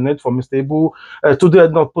how to donate for Mr. Ibu. Today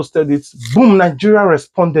had not posted it. Boom, Nigeria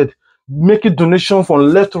responded, making donation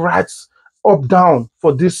from left, right, up, down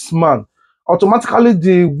for this man. Automatically,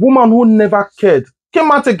 the woman who never cared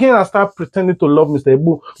came out again and started pretending to love Mr.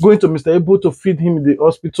 Ibu, going to Mr. Ibu to feed him in the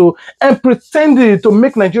hospital, and pretending to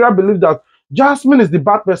make Nigeria believe that Jasmine is the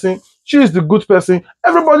bad person, she is the good person.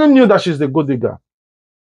 Everybody knew that she's the good digger.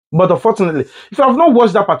 But unfortunately, if you have not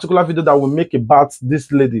watched that particular video that will make about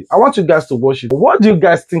this lady, I want you guys to watch it. What do you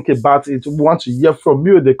guys think about it? We want to hear from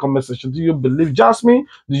you in the comment section. Do you believe Jasmine?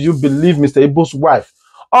 Do you believe Mr. Ibu's wife?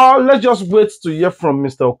 Or let's just wait to hear from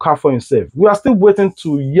Mr. OKAFOR himself. We are still waiting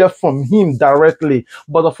to hear from him directly,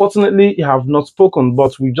 but unfortunately, he have not spoken.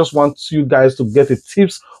 But we just want you guys to get the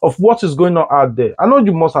tips of what is going on out there. I know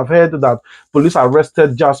you must have heard that police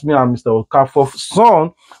arrested Jasmine and Mr. OKAFOR's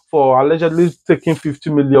son for allegedly taking 50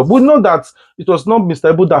 million. We know that it was not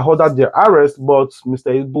Mr. Ibu that ordered their arrest, but Mr.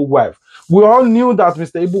 Ibu's wife. We all knew that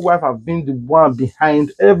Mr. Ibu's wife have been the one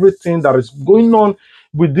behind everything that is going on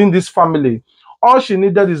within this family. All she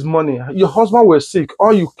needed is money. Your husband was sick.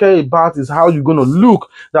 All you care about is how you're going to look,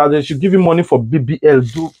 that they should give you money for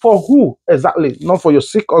BBL. For who exactly? Not for your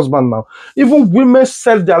sick husband now. Even women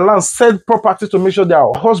sell their land, sell property to make sure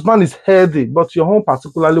their husband is healthy. But your home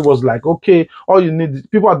particularly was like, okay, all you need,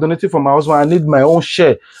 people are donating for my husband. I need my own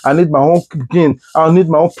share. I need my own gain. I need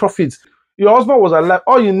my own profits. Your husband was like,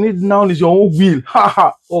 all you need now is your own will.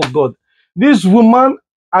 Haha. Oh God. This woman,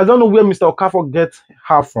 I don't know where Mr. OKAFOR gets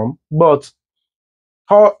her from, but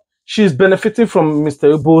she's benefiting from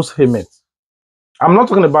Mr. Ibu's payment. I'm not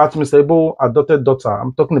talking about Mr. Ibu's adopted daughter.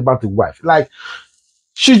 I'm talking about the wife. Like,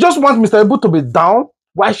 she just wants Mr. Ibu to be down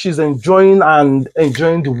while she's enjoying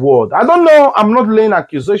the world. I don't know. I'm not laying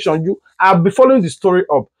accusation. I'll be following the story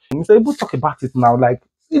up. Mr. Ibu talk about it now. Like,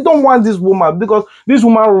 he don't want this woman because this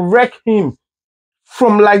woman wrecked him.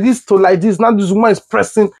 From like this to like this, now this woman is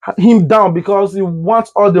pressing him down because he wants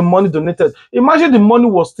all the money donated. Imagine the money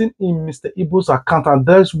was still in Mr. Ibu's account and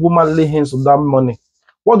this woman lay hands on that money.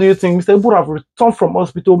 What do you think? Mr. Ibu would have returned from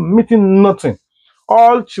hospital meeting nothing.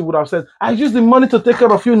 All she would have said, I use the money to take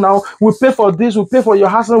care of you now. We pay for this, we pay for your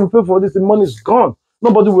house, we pay for this. The money is gone.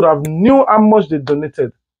 Nobody would have knew how much they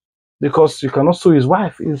donated because you cannot sue his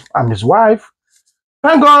wife. I'm his wife.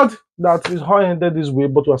 Thank God that is how it ended this way,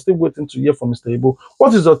 but we are still waiting to hear from Mr. Ibu.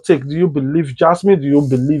 What is your take? Do you believe Jasmine? Do you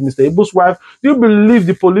believe Mr. Ibu's wife? Do you believe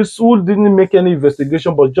the police who didn't make any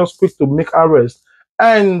investigation but just quick to make arrest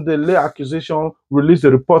and the lay accusation, release the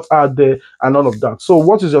report out there and all of that? So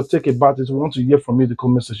what is your take about it? We want to hear from you in the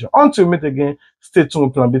comment section. Until we meet again, stay tuned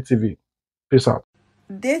with Plan B TV. Peace out.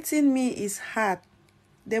 Dating me is hard.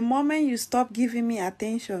 The moment you stop giving me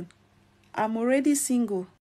attention, I'm already single.